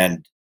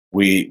 and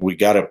we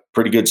got a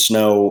pretty good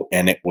snow,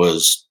 and it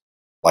was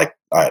like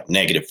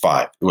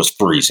 -5. It was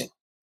freezing.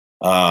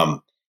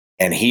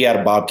 And he had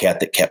a bobcat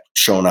that kept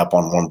showing up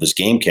on one of his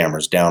game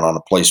cameras down on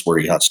a place where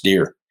he hunts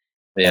deer.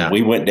 Yeah. And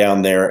we went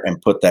down there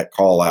and put that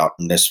call out,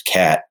 and this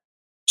cat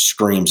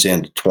screams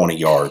into 20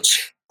 yards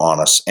on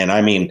us. And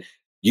I mean,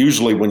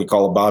 usually when you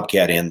call a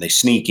bobcat in, they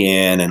sneak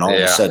in, and all of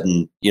a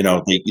sudden,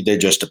 they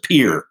just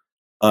appear.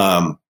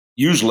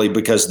 Usually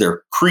because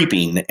they're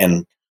creeping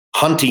and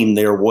hunting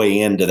their way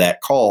into that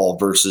call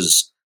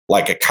versus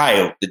like a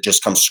coyote that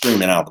just comes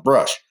screaming out of the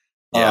brush.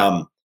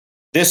 Yeah.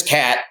 This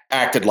cat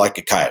acted like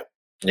a coyote.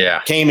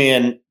 Yeah. Came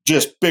in,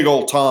 just big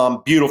old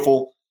Tom,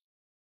 beautiful.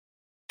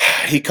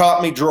 He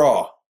caught me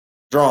drawing.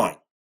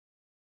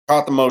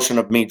 Caught the motion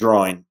of me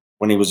drawing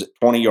when he was at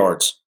 20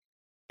 yards.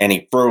 And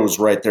he froze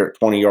right there at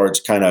 20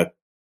 yards, kind of,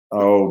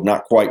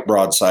 not quite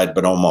broadside,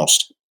 but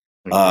almost.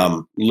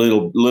 Mm-hmm.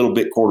 Little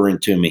bit quartering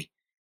to me.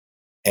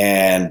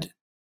 And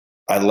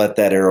I let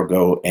that arrow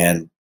go,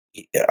 and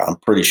I'm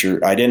pretty sure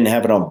I didn't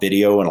have it on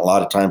video. And a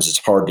lot of times it's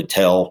hard to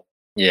tell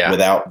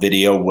without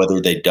video whether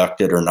they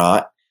ducked it or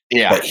not.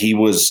 Yeah. But he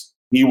was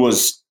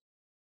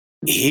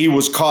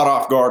caught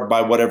off guard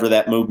by whatever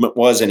that movement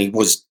was, and he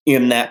was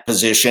in that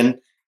position,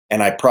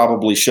 and I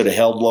probably should have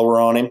held lower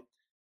on him.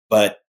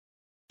 But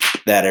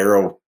that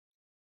arrow,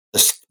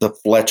 the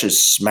fletches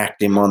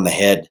smacked him on the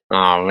head.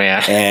 Oh,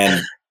 man.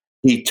 And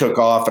he took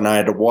off, and I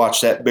had to watch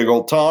that big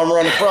old Tom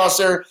run across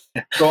there.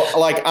 So,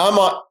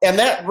 and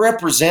that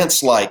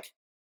represents like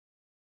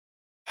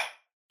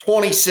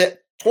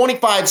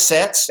 25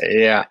 sets.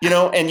 Yeah.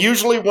 And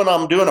usually when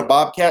I'm doing a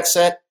bobcat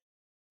set,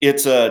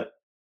 it's an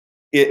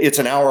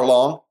hour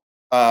long.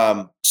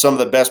 Some of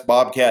the best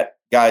bobcat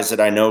guys that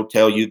I know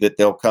tell you that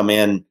they'll come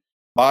in.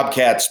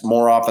 Bobcats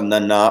more often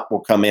than not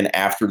will come in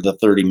after the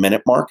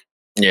 30-minute mark.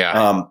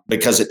 Yeah.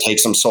 Because it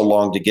takes them so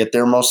long to get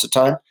there most of the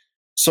time.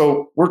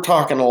 So we're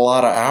talking a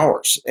lot of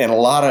hours and a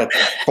lot of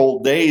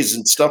cold days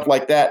and stuff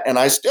like that. And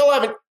I still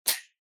haven't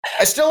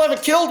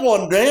killed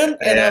one, Dan.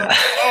 And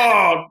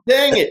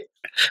dang it.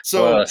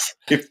 So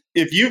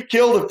if you've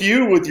killed a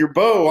few with your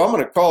bow, I'm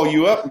going to call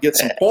you up and get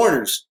some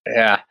pointers.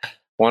 Yeah.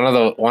 One of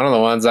the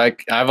ones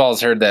I've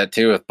always heard that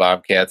too with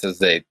bobcats is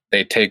they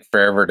take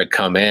forever to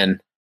come in.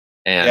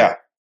 And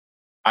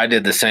I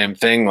did the same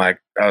thing. Like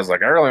I was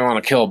like, I really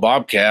want to kill a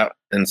bobcat.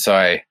 And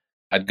so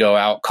I'd go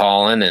out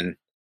calling and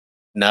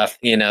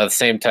nothing, the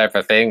same type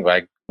of thing.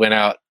 Like went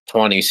out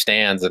 20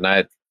 stands, and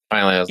I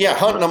finally was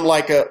hunting them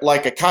like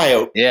a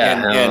coyote.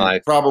 Yeah. And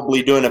like,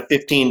 probably doing a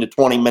 15 to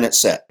 20 minute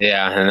set.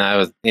 Yeah. And I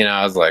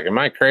was like, am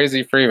I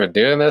crazy for even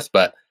doing this?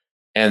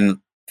 And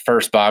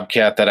first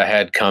bobcat that I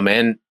had come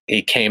in,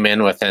 he came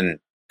in within a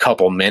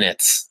couple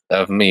minutes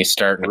of me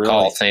starting to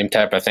call. Same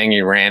type of thing.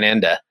 He ran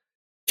into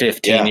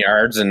 15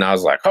 yards, and I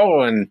was like,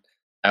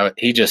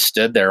 he just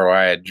stood there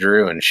while I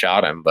drew and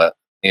shot him. But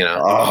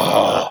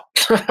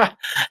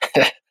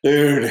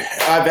dude,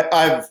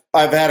 I've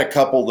had a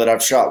couple that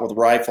I've shot with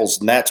rifles,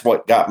 and that's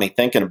what got me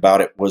thinking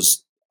about it.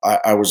 Was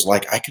I was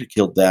like, I could have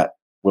killed that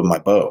with my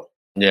bow.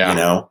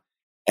 Yeah,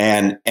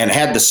 and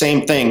had the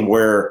same thing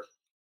where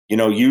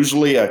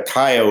usually a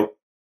coyote,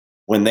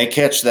 when they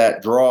catch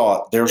that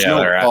draw, there's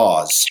no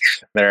pause.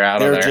 They're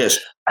out of there. They're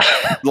just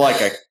like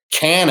a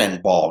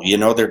cannonball.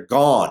 They're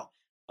gone.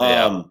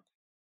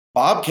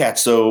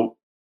 Bobcats, though,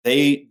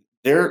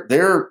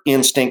 their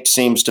instinct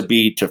seems to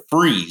be to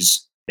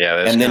freeze,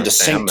 and then to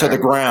sink to the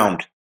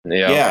ground.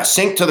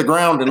 Sink to the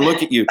ground and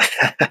look at you.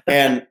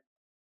 And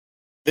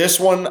this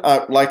one,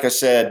 like I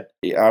said,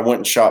 I went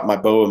and shot my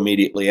bow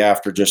immediately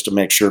after just to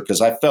make sure, because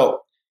I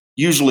felt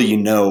usually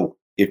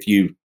if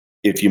you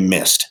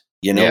missed.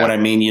 You know what I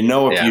mean?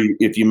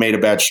 If you made a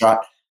bad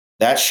shot.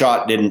 That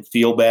shot didn't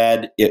feel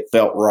bad. It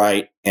felt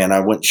right. And I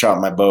went and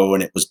shot my bow,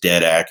 and it was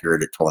dead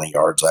accurate at 20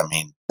 yards. I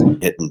mean,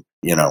 hitting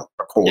a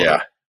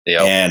quarter.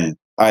 Yeah. And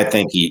I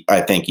think he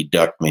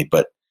ducked me,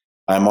 but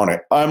I'm on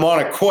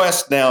a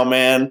quest now,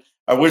 man.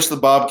 I wish the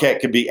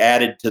bobcat could be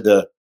added to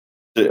the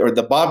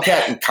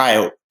bobcat and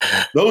coyote.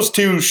 Those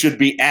two should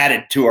be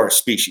added to our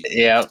species.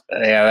 Yeah,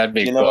 that'd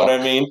be You cool. know what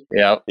I mean?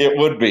 Yeah, it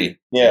would be.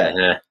 Yeah.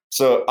 Uh-huh.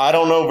 So I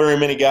don't know very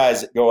many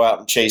guys that go out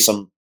and chase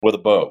them with a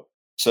bow.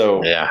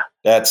 So Yeah.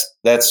 that's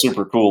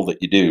super cool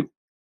that you do.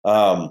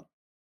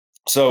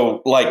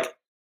 So like,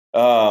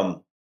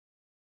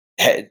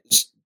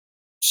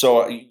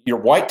 so your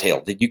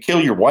whitetail, did you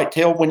kill your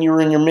whitetail when you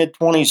were in your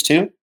mid-20s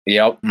too?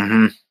 Yep.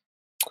 Mm-hmm.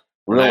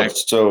 Really?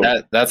 So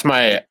that's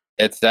my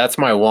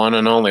one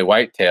and only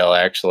whitetail,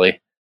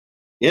 actually.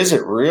 Is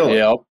it really?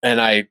 Yep.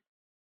 And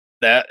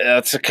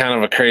that's a kind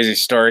of a crazy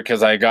story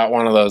because I got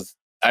one of those.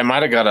 I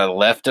might have got a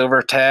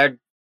leftover tag,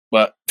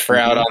 but for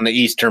out on the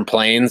Eastern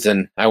Plains,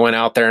 and I went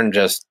out there and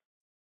just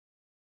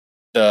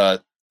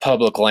the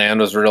public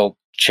land was real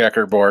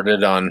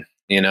checkerboarded on.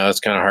 It's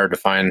kind of hard to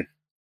find,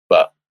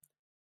 but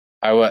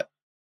I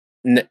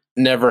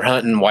never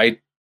hunting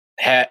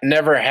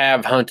never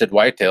have hunted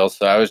whitetails,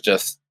 so I was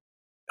just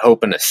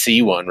hoping to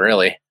see one,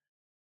 really.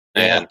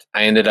 Yeah. And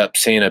I ended up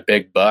seeing a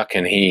big buck,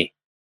 and he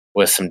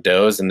with some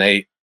does, and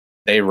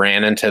they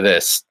ran into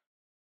this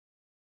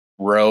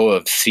row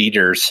of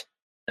cedars,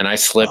 and I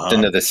slipped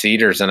into the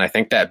cedars, and I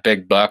think that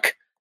big buck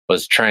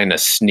was trying to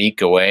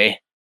sneak away,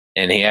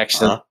 and he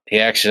actually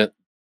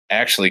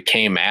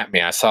came at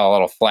me. I saw a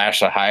little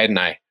flash of hide, and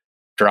I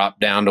dropped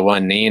down to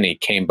one knee, and he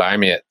came by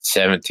me at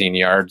 17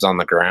 yards on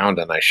the ground,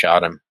 and I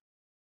shot him.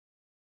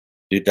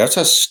 Dude, that's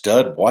a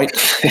stud white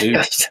dude.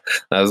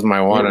 That was my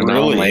one and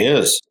only. It really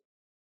is.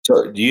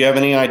 So do you have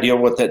any idea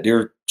what that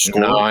deer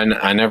scored? No,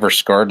 I never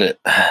scored it.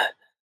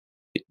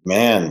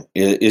 Man,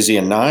 is he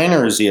a 9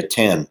 or is he a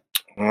 10?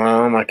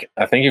 I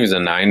think he was a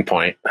 9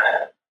 point.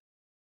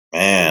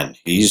 Man,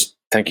 he's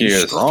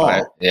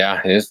strong.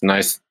 Yeah, he's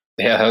nice.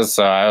 Yeah,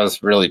 I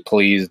was really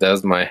pleased. That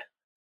was my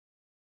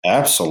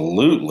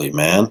absolutely,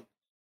 man.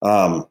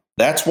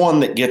 That's one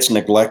that gets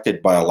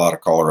neglected by a lot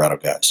of Colorado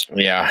guys.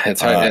 Yeah,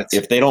 it's hard.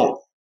 If they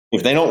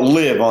don't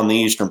live on the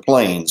Eastern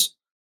Plains,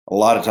 a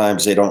lot of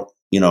times they don't.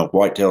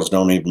 Whitetails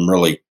don't even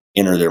really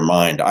enter their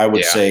mind. I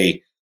would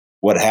say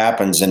what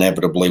happens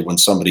inevitably when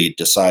somebody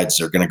decides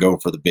they're going to go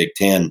for the Big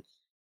Ten,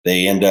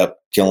 they end up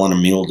killing a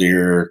mule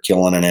deer,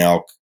 killing an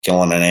elk,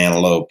 killing an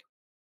antelope,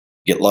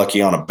 get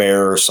lucky on a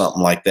bear or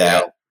something like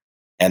that. Yep.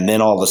 And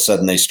then all of a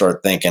sudden they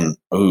start thinking,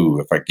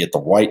 ooh, if I get the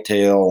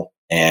whitetail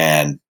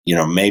and,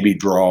 maybe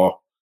draw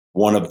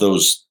one of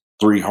those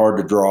 3 hard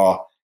to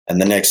draw.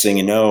 And the next thing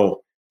you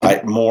know,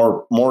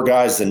 more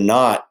guys than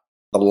not,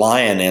 the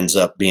lion ends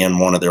up being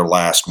one of their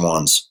last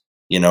ones,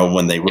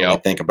 when they really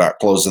think about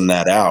closing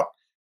that out.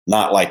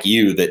 Not like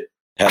you that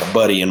had a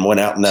buddy and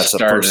went out and that's the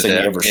first thing you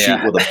ever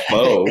shoot with a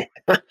bow.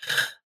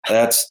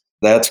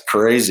 That's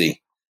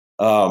crazy.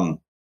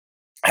 How'd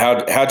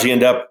you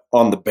end up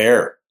on the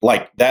bear?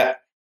 Like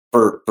that,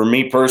 for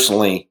me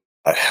personally,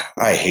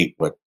 I hate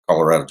what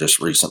Colorado just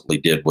recently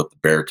did with the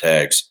bear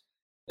tags.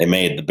 They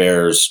made the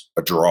bears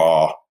a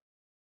draw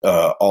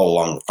all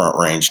along the Front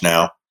Range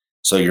now.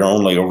 So you're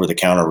only over the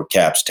counter with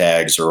caps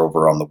tags or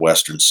over on the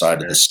western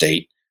side of the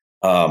state.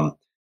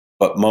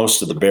 But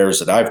most of the bears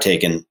that I've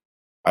taken,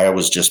 I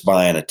was just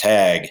buying a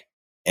tag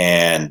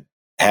and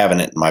having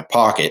it in my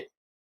pocket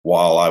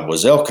while I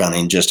was elk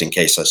hunting just in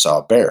case I saw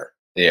a bear.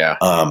 Yeah.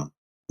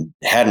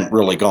 Hadn't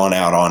really gone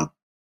out on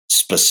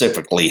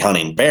specifically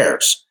hunting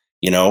bears.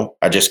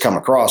 I just come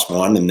across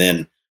one and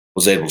then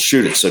was able to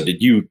shoot it. So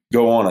did you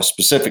go on a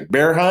specific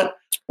bear hunt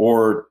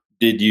or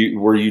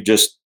were you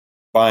just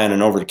buying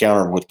an over the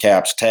counter with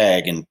caps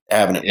tag and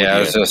having it? Yeah,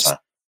 it was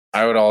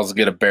I would always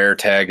get a bear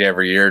tag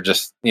every year,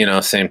 just,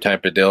 same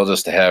type of deal,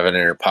 just to have it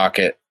in your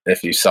pocket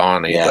if you saw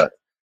any. Yeah.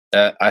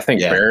 But I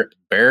think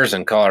bears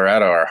in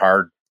Colorado are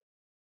hard.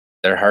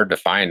 They're hard to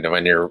find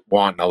when you're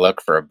wanting to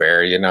look for a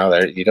bear. You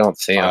don't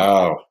see them.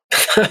 Oh,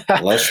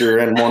 unless you're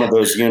in one of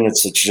those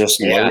units that's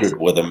just loaded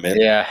with them.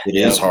 It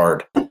is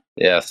hard.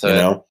 Yeah.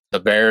 So the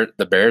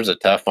bear's a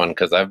tough one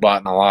because I've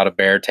bought a lot of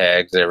bear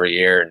tags every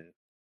year, and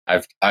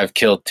I've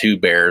killed 2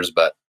 bears,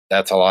 but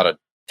that's a lot of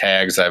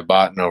tags I've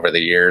bought over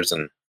the years,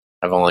 and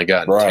I've only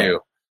gotten 2.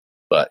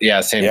 But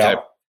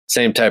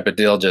same type of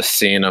deal. Just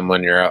seeing them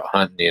when you're out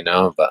hunting,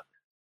 But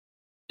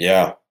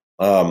yeah.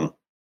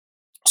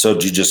 So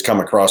did you just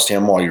come across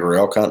him while you were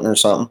elk hunting or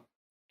something?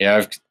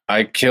 Yeah,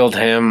 I killed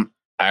him.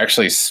 I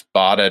actually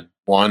spotted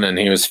one, and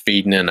he was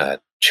feeding in a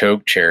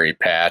choke cherry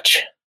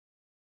patch.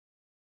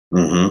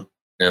 Mm-hmm.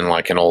 In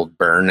like an old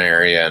burn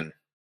area, and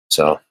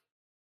so.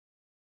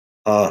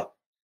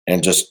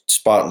 And just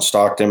spot and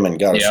stalked him and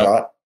got a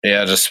shot?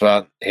 Yeah, just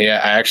spot. I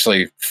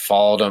actually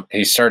followed him.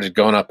 He started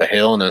going up a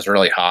hill, and it was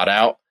really hot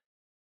out.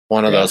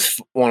 One of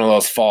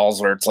those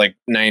falls where it's like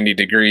 90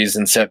 degrees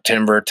in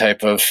September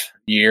type of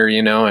year,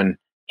 and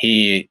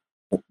he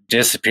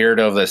disappeared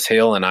over this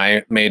hill, and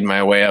I made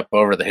my way up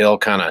over the hill,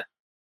 kind of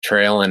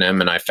trailing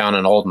him, and I found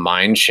an old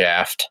mine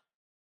shaft,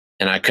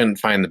 and I couldn't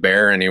find the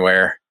bear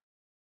anywhere.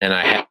 and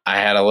I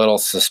had a little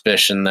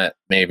suspicion that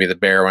maybe the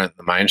bear went in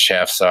the mine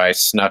shaft, so I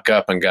snuck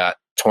up and got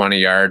 20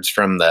 yards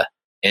from the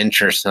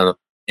entrance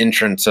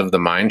of the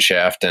mine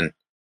shaft, and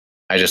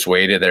I just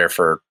waited there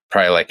for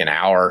probably like an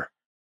hour,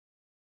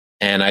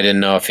 and I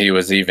didn't know if he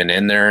was even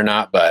in there or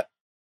not.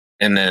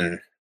 And then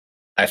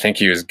I think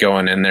he was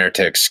going in there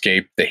to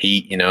escape the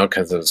heat,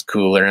 because it was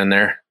cooler in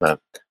there.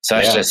 So I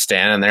was just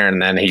standing there,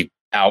 and then he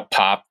out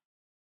popped.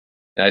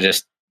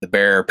 The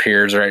bear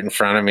appears right in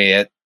front of me,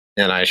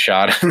 and I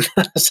shot him.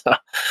 So.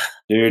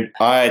 Dude,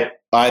 I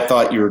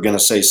thought you were going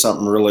to say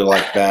something really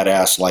like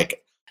badass,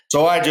 like,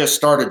 so I just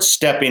started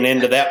stepping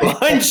into that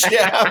mine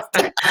shaft.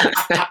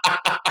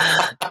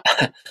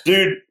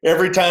 Dude,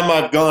 every time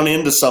I've gone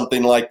into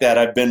something like that,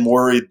 I've been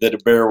worried that a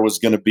bear was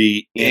going to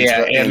be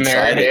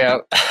inside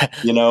it,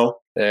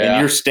 Yeah. And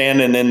you're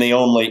standing in the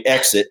only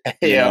exit,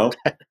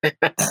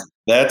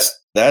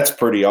 That's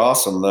pretty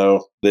awesome,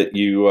 though, that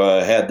you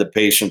had the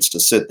patience to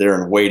sit there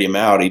and wait him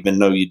out, even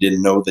though you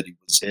didn't know that he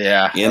was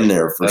in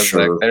there for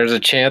sure. Like, there's a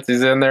chance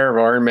he's in there,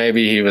 or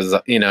maybe he was,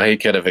 he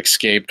could have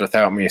escaped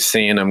without me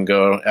seeing him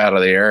go out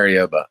of the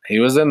area, but he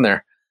was in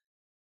there.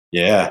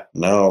 Yeah,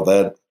 no,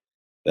 that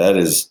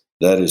is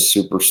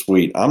super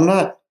sweet. I'm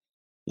not,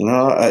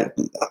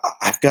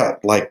 I've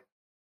got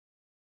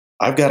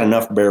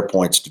enough bear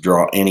points to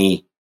draw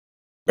any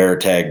bear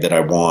tag that I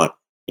want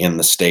in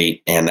the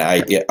state, and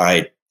I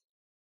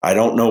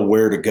don't know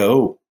where to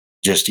go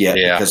just yet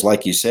because,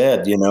 like you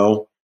said,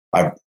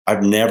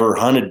 I've never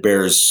hunted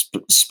bears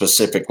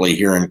specifically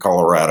here in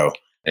Colorado.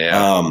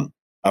 Yeah.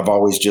 I've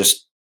always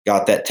just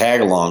got that tag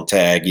along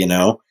tag,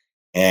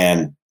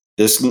 and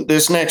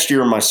this next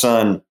year, my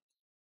son,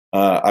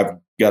 I've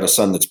got a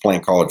son that's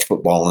playing college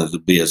football, and it'll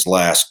be his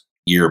last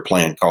year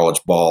playing college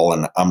ball,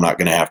 and I'm not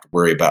going to have to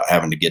worry about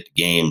having to get to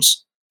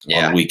games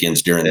on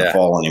weekends during the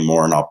fall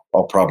anymore. And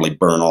I'll probably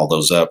burn all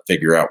those up,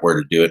 figure out where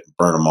to do it, and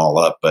burn them all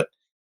up. But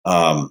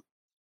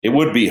it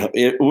would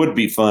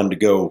be fun to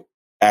go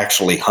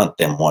actually hunt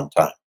them one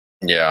time.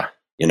 Yeah.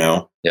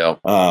 Yeah.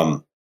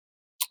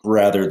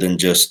 Rather than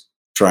just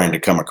trying to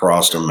come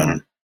across them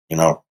and,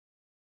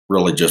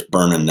 really just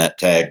burning that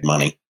tag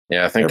money.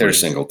 Yeah. I think every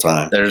single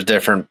time. There's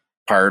different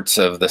parts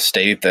of the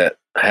state that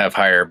have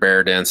higher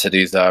bear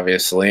densities,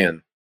 obviously.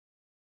 And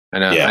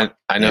I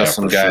know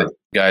some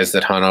guys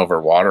that hunt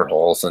over water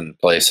holes and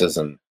places,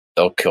 and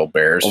they'll kill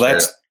bears. Well,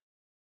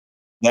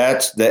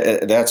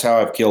 that's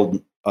how I've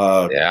killed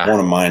one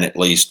of mine, at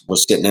least,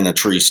 was sitting in a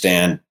tree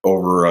stand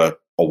over a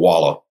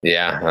wallow.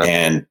 Yeah.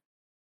 And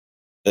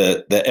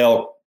the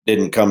elk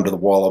didn't come to the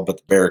wallow, but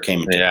the bear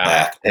came into the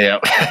path. Yeah.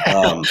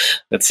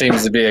 That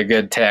seems to be a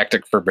good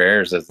tactic for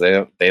bears, as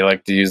they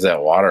like to use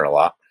that water a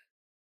lot.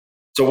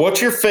 So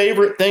what's your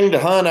favorite thing to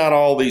hunt out of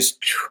all these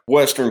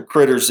Western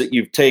critters that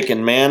you've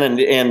taken, man?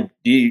 And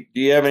do you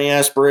have any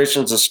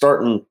aspirations of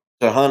starting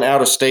to hunt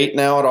out of state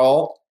now at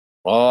all?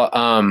 Well,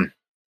 I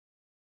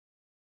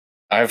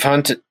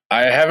haven't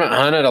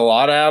hunted a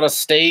lot out of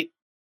state,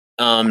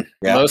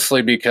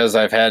 mostly because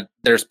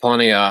there's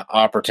plenty of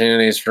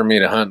opportunities for me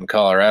to hunt in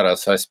Colorado,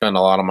 so I spend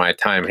a lot of my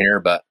time here.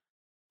 But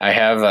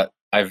I've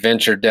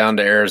ventured down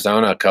to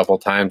Arizona a couple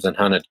times and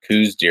hunted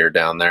Coues deer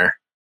down there.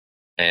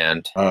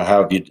 And how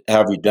have you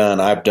done?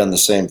 I've done the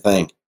same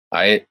thing.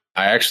 I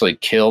actually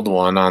killed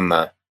one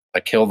I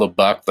killed a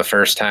buck the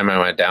first time I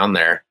went down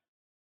there.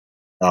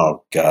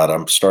 Oh God,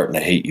 I'm starting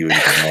to hate you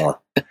even more.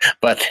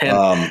 but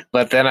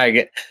then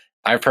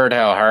I've heard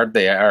how hard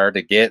they are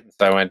to get,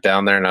 so I went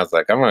down there and I was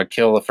like, I'm going to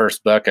kill the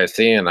first buck I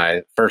see, and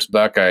first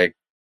buck I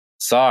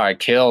saw I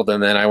killed,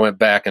 and then I went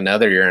back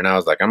another year and I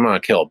was like, I'm going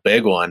to kill a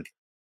big one,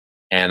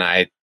 and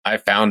I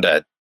found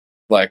a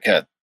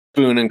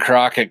Boone and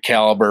Crockett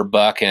caliber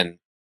buck, and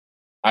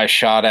I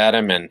shot at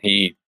him, and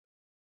he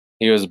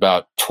was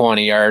about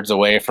 20 yards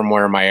away from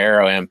where my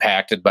arrow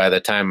impacted by the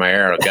time my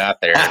arrow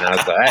got there. And I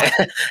was like,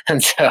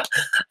 and so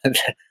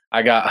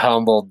I got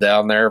humbled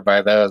down there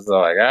by those.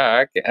 Like,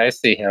 I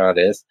see how it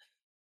is.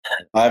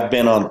 I've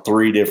been on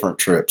 3 different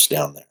trips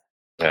down there,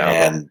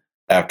 and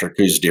after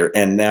Coues deer,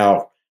 and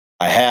now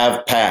I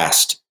have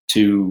passed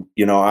to,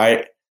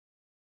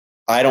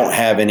 I don't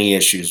have any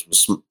issues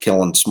with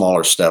killing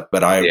smaller stuff,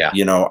 but I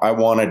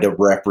wanted a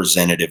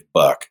representative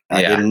buck.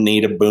 I didn't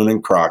need a Boone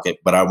and Crockett,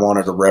 but I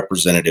wanted a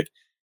representative.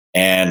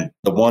 And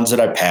the ones that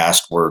I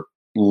passed were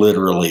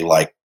literally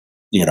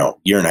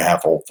year and a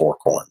half old fork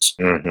horns.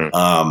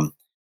 Mm-hmm.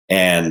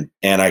 And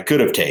I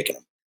could have taken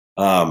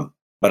them.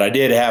 But I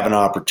did have an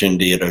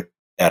opportunity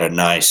at a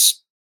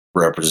nice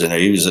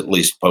representative. He was at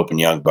least Pope and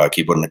Young buck.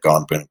 He wouldn't have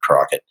gone Boone and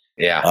Crockett.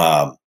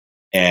 Yeah.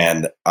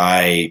 And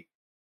I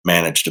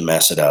managed to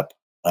mess it up.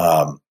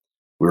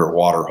 We were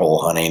water hole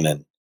hunting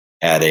and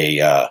had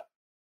a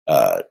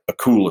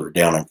cooler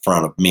down in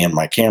front of me and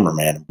my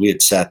cameraman. We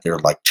had sat there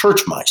like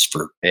church mice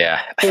for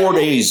 4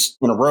 days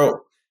in a row,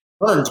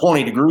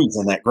 120 degrees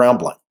in that ground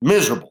blind,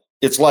 miserable.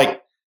 It's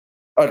like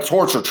a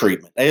torture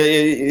treatment.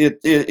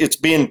 It's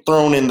being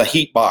thrown in the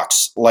heat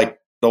box like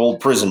the old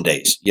prison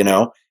days,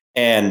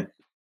 and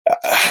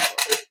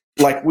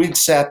we'd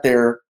sat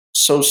there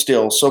so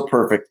still, so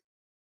perfect.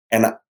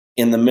 And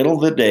in the middle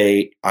of the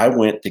day, I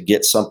went to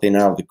get something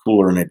out of the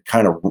cooler, and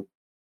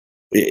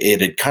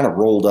it had kind of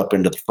rolled up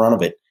into the front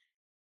of it.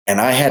 And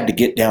I had to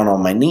get down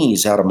on my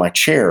knees out of my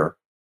chair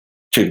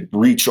to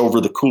reach over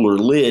the cooler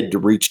lid to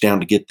reach down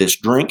to get this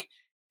drink.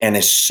 And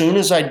as soon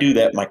as I do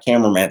that, my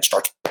cameraman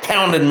starts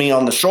pounding me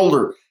on the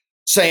shoulder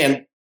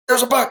saying,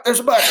 there's a buck.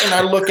 And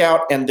I look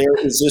out, and there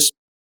is this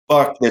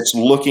buck that's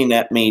looking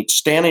at me,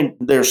 standing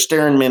there,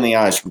 staring me in the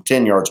eyes from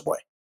 10 yards away.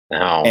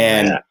 Oh,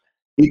 and man.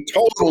 he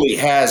totally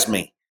has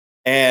me.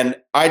 And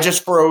I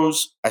just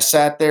froze. I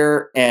sat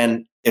there,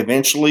 and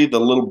eventually the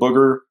little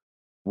booger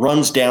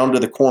runs down to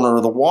the corner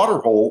of the water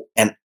hole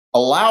and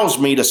allows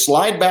me to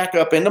slide back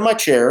up into my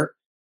chair,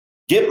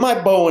 get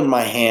my bow in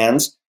my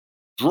hands,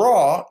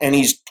 draw, and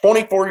he's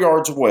 24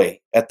 yards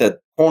away at the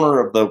corner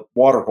of the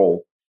water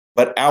hole,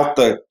 but out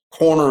the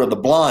corner of the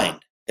blind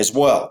as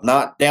well,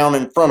 not down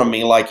in front of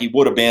me like he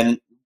would have been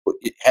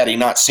had he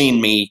not seen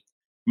me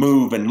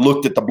move and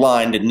looked at the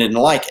blind and didn't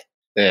like it.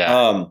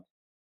 Yeah.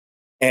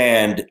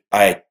 And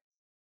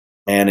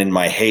in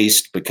my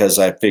haste, because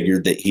I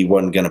figured that he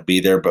wasn't going to be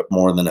there but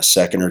more than a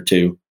second or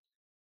two,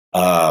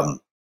 I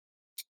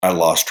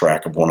lost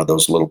track of one of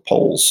those little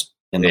poles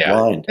in the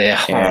blind.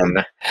 Yeah.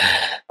 And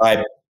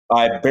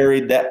I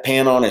buried that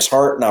pin on his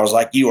heart, and I was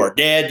like, you are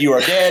dead. You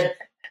are dead.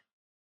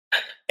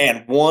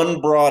 And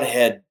one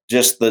broadhead,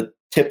 just the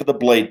tip of the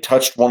blade,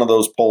 touched one of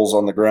those poles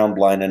on the ground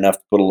blind enough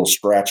to put a little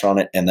scratch on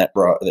it, and that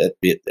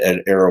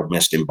arrow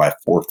missed him by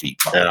 4 feet.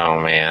 Oh,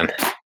 man.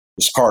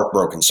 His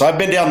heartbroken. So I've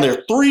been down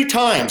there 3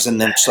 times, and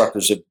them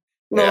suckers have,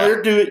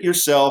 they're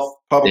do-it-yourself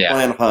public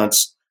land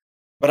hunts.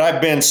 But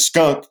I've been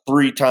skunked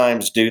 3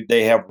 times, dude.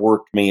 They have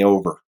worked me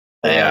over.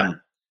 Yeah.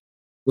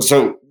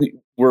 So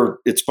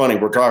it's funny.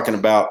 We're talking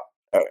about,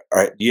 all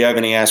right, do you have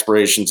any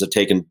aspirations of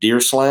taking deer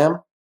slam?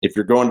 If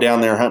you're going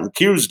down there hunting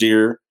Q's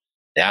deer.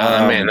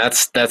 Yeah, man,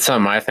 that's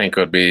something I think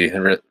would be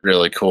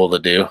really cool to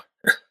do.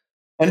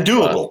 And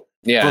doable.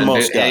 For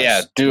most guys.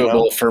 Yeah,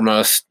 doable for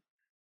most.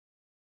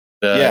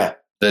 The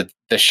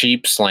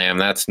sheep slam,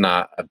 that's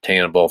not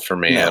obtainable for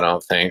me, I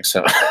don't think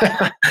so.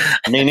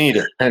 Me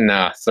neither.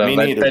 No, so me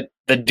neither.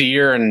 The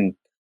deer and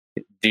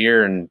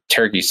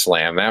turkey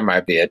slam, that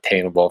might be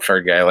attainable for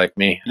a guy like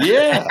me.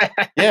 Yeah.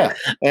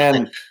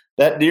 And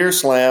that deer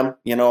slam,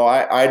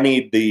 I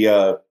need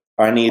the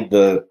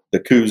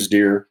Coues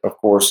deer, of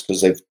course,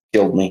 because they've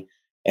killed me,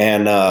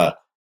 and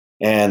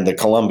the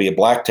Columbia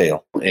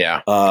blacktail.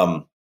 Yeah.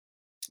 But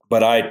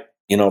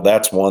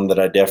that's one that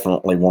I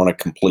definitely want to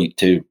complete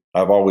too.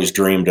 I've always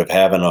dreamed of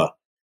having a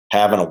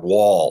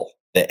wall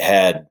that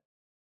had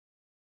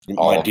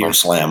my deer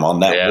slam on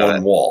that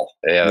one wall.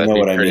 Yeah, that'd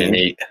be pretty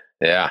neat.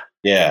 Yeah.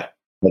 Yeah,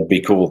 that'd be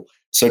cool.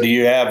 So do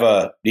you have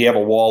a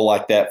wall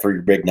like that for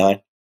your Big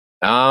 9?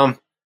 I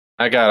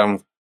got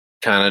them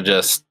kind of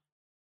just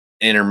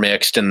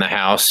intermixed in the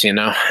house,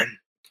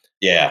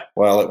 Yeah.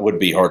 Well, it would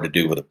be hard to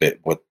do with a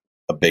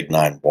Big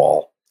 9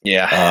 wall.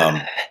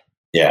 Yeah.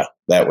 Yeah,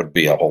 that would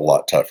be a whole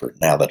lot tougher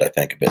now that I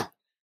think of it.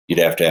 You'd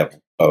have to have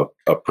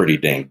a pretty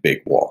dang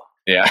big wall.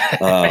 Yeah.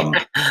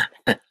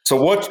 So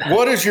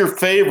what is your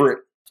favorite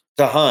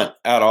to hunt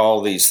out of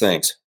all these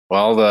things?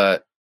 Well,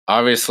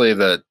 obviously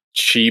the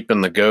sheep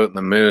and the goat and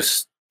the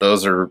moose,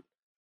 those are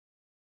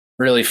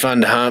really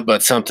fun to hunt,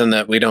 but something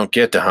that we don't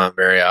get to hunt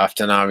very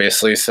often,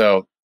 obviously.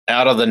 So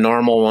out of the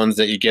normal ones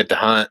that you get to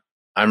hunt,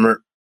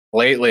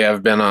 lately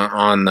I've been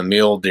on the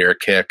mule deer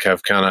kick.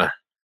 I've kind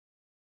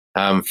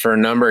of, for a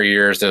number of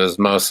years, it was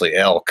mostly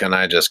elk, and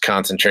I just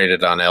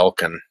concentrated on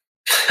elk. And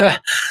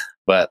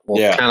but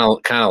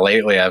kind of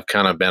lately, I've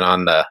kind of been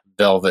on the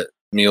velvet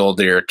mule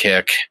deer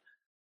kick.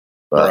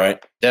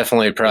 But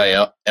definitely, probably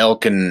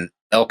elk and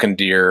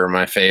deer are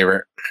my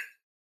favorite.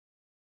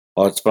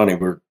 Well, it's funny.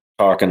 We're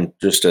talking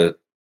just a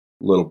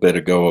little bit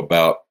ago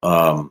about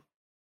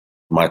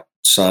my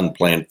son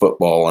playing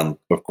football, and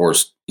of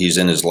course, he's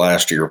in his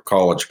last year of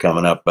college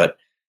coming up. But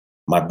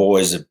my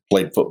boys have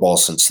played football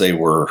since they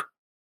were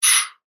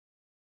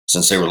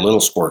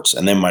little squirts,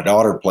 and then my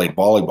daughter played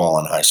volleyball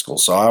in high school.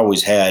 So I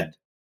always had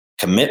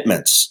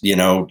commitments, I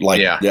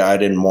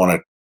didn't want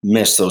to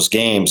miss those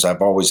games.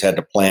 I've always had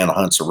to plan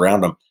hunts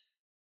around them.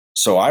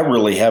 So I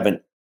really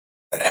haven't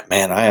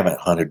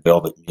hunted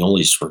velvet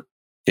muleys for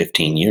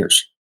 15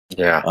 years.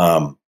 Yeah.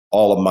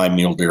 All of my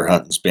mule deer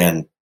hunting's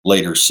been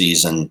later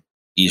season,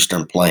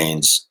 Eastern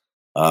Plains,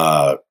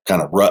 kind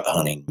of rut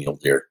hunting mule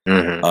deer.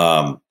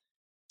 Mm-hmm.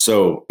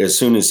 So as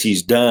soon as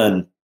he's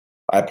done,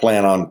 I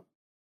plan on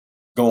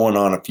going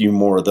on a few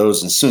more of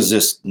those. And as soon as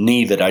this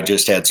knee that I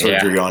just had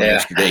surgery on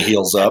yesterday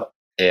heals up.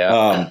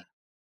 Yeah.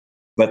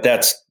 But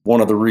that's one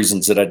of the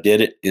reasons that I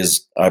did it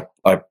is I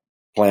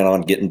plan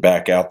on getting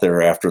back out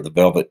there after the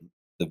velvet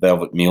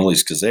muleys,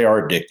 because they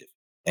are addictive.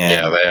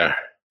 And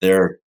they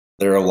are.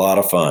 They're a lot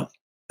of fun.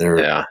 They're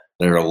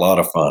a lot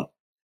of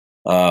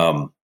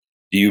fun.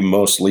 Do you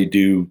mostly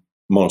do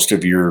most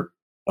of your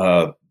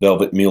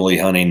velvet muley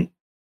hunting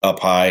up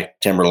high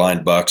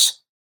timberline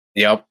bucks?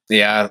 Yep.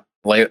 Yeah.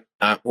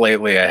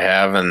 Lately I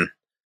have, and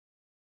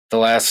the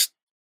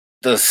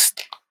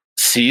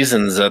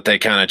seasons that they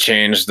kind of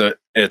changed. That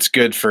it's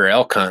good for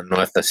elk hunting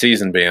with the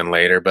season being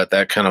later, but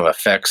that kind of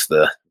affects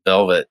the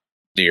velvet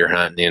deer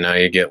hunt.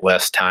 You get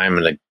less time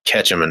to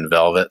catch them in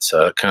velvet,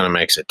 so it kind of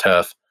makes it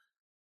tough.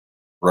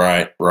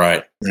 Right.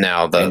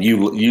 Now and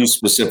you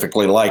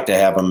specifically like to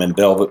have them in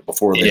velvet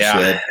before they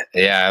shed.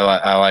 Yeah,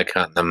 I like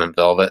hunting them in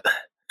velvet.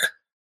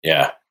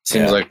 Yeah,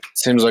 seems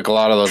like a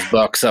lot of those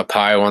bucks up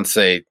high once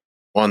they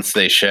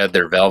shed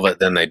their velvet,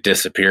 then they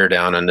disappear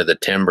down into the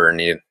timber, and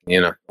you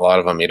know a lot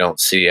of them you don't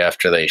see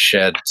after they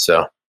shed.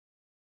 So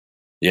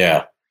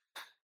yeah,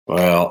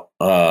 well,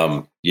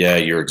 yeah,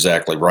 you're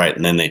exactly right,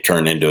 and then they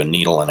turn into a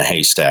needle in a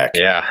haystack.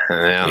 Yeah,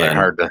 they're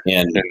hard to.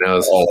 And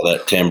all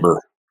that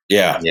timber.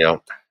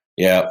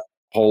 Yeah,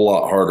 whole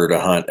lot harder to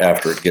hunt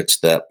after it gets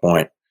to that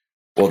point.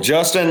 Well,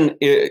 Justin,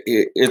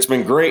 it's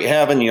been great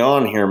having you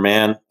on here,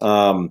 man.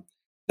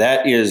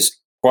 That is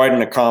quite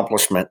an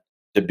accomplishment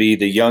to be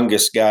the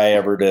youngest guy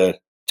ever to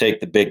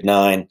take the Big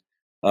 9.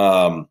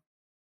 After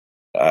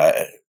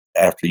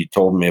you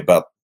told me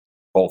about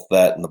both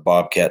that and the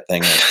Bobcat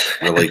thing,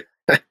 really,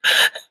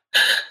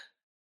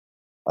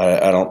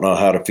 I don't know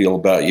how to feel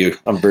about you.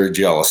 I'm very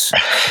jealous.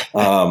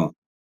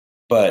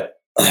 But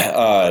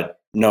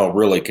no,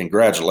 really,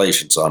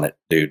 congratulations on it,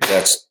 dude.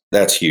 That's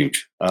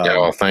huge.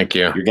 Well, thank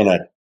you. You're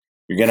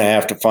gonna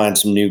have to find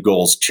some new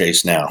goals to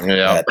chase now.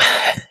 Yeah,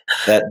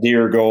 that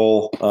deer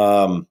goal,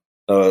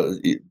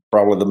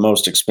 probably the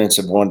most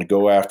expensive one to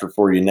go after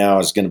for you now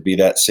is going to be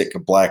that Sitka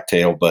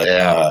blacktail, but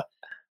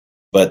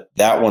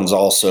that one's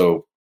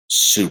also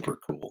super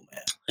cool,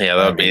 man. Yeah,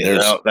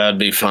 that'd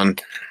be fun.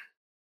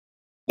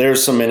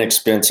 There's some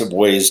inexpensive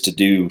ways to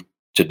do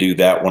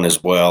that one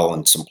as well,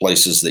 and some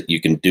places that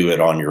you can do it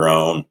on your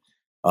own.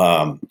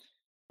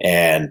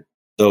 And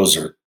those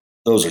are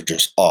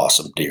just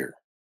awesome deer.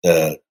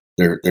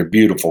 They're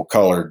beautiful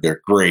colored.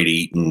 They're great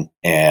eating,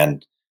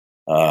 and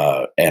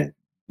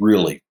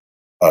really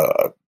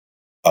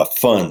a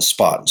fun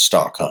spot and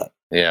stock hunt.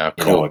 Yeah,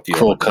 cool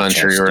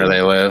country where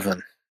they live,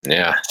 and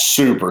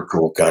super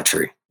cool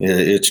country.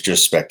 It's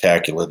just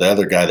spectacular. The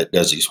other guy that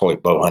does these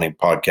Hoyt bow hunting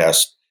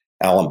podcasts,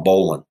 Alan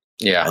Bolin.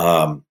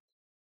 Yeah.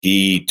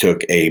 He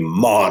took a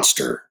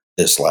monster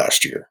this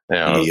last year.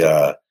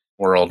 Yeah,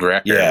 world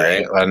record,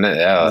 right? Wasn't it?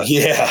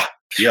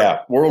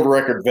 Yeah, world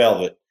record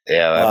velvet.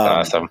 Yeah,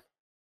 that's awesome.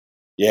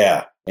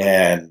 Yeah,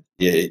 and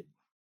he's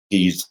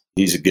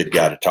a good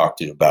guy to talk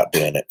to about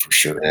doing it for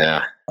sure.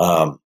 Yeah.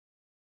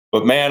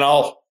 But man,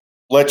 I'll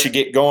let you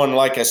get going.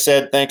 Like I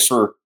said, thanks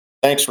for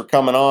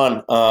coming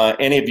on.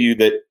 Any of you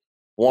that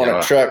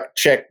want to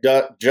check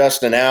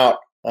Justin out,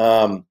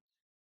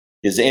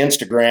 his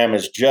Instagram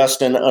is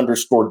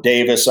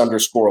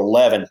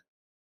Justin_Davis_11.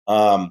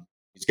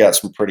 He's got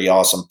some pretty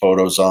awesome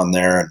photos on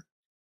there,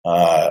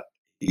 and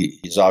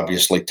he's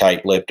obviously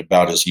tight-lipped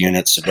about his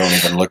units, so don't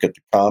even look at the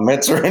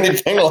comments or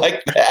anything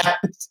like that.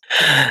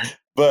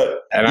 But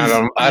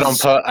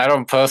I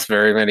don't post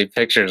very many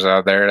pictures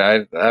out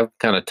there. I'm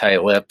kind of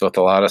tight-lipped with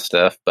a lot of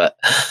stuff, but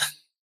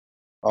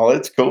oh,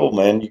 it's cool,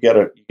 man. You got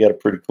a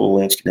pretty cool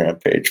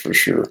Instagram page for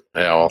sure.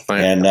 Yeah, well,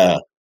 thanks. And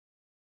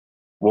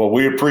well,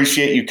 we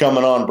appreciate you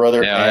coming on,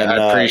 brother. Yeah, and,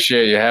 I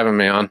appreciate you having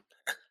me on.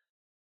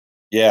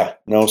 Yeah,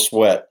 no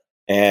sweat.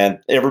 And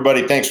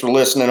everybody, thanks for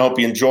listening. Hope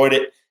you enjoyed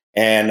it.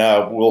 And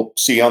we'll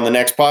see you on the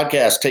next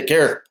podcast. Take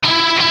care.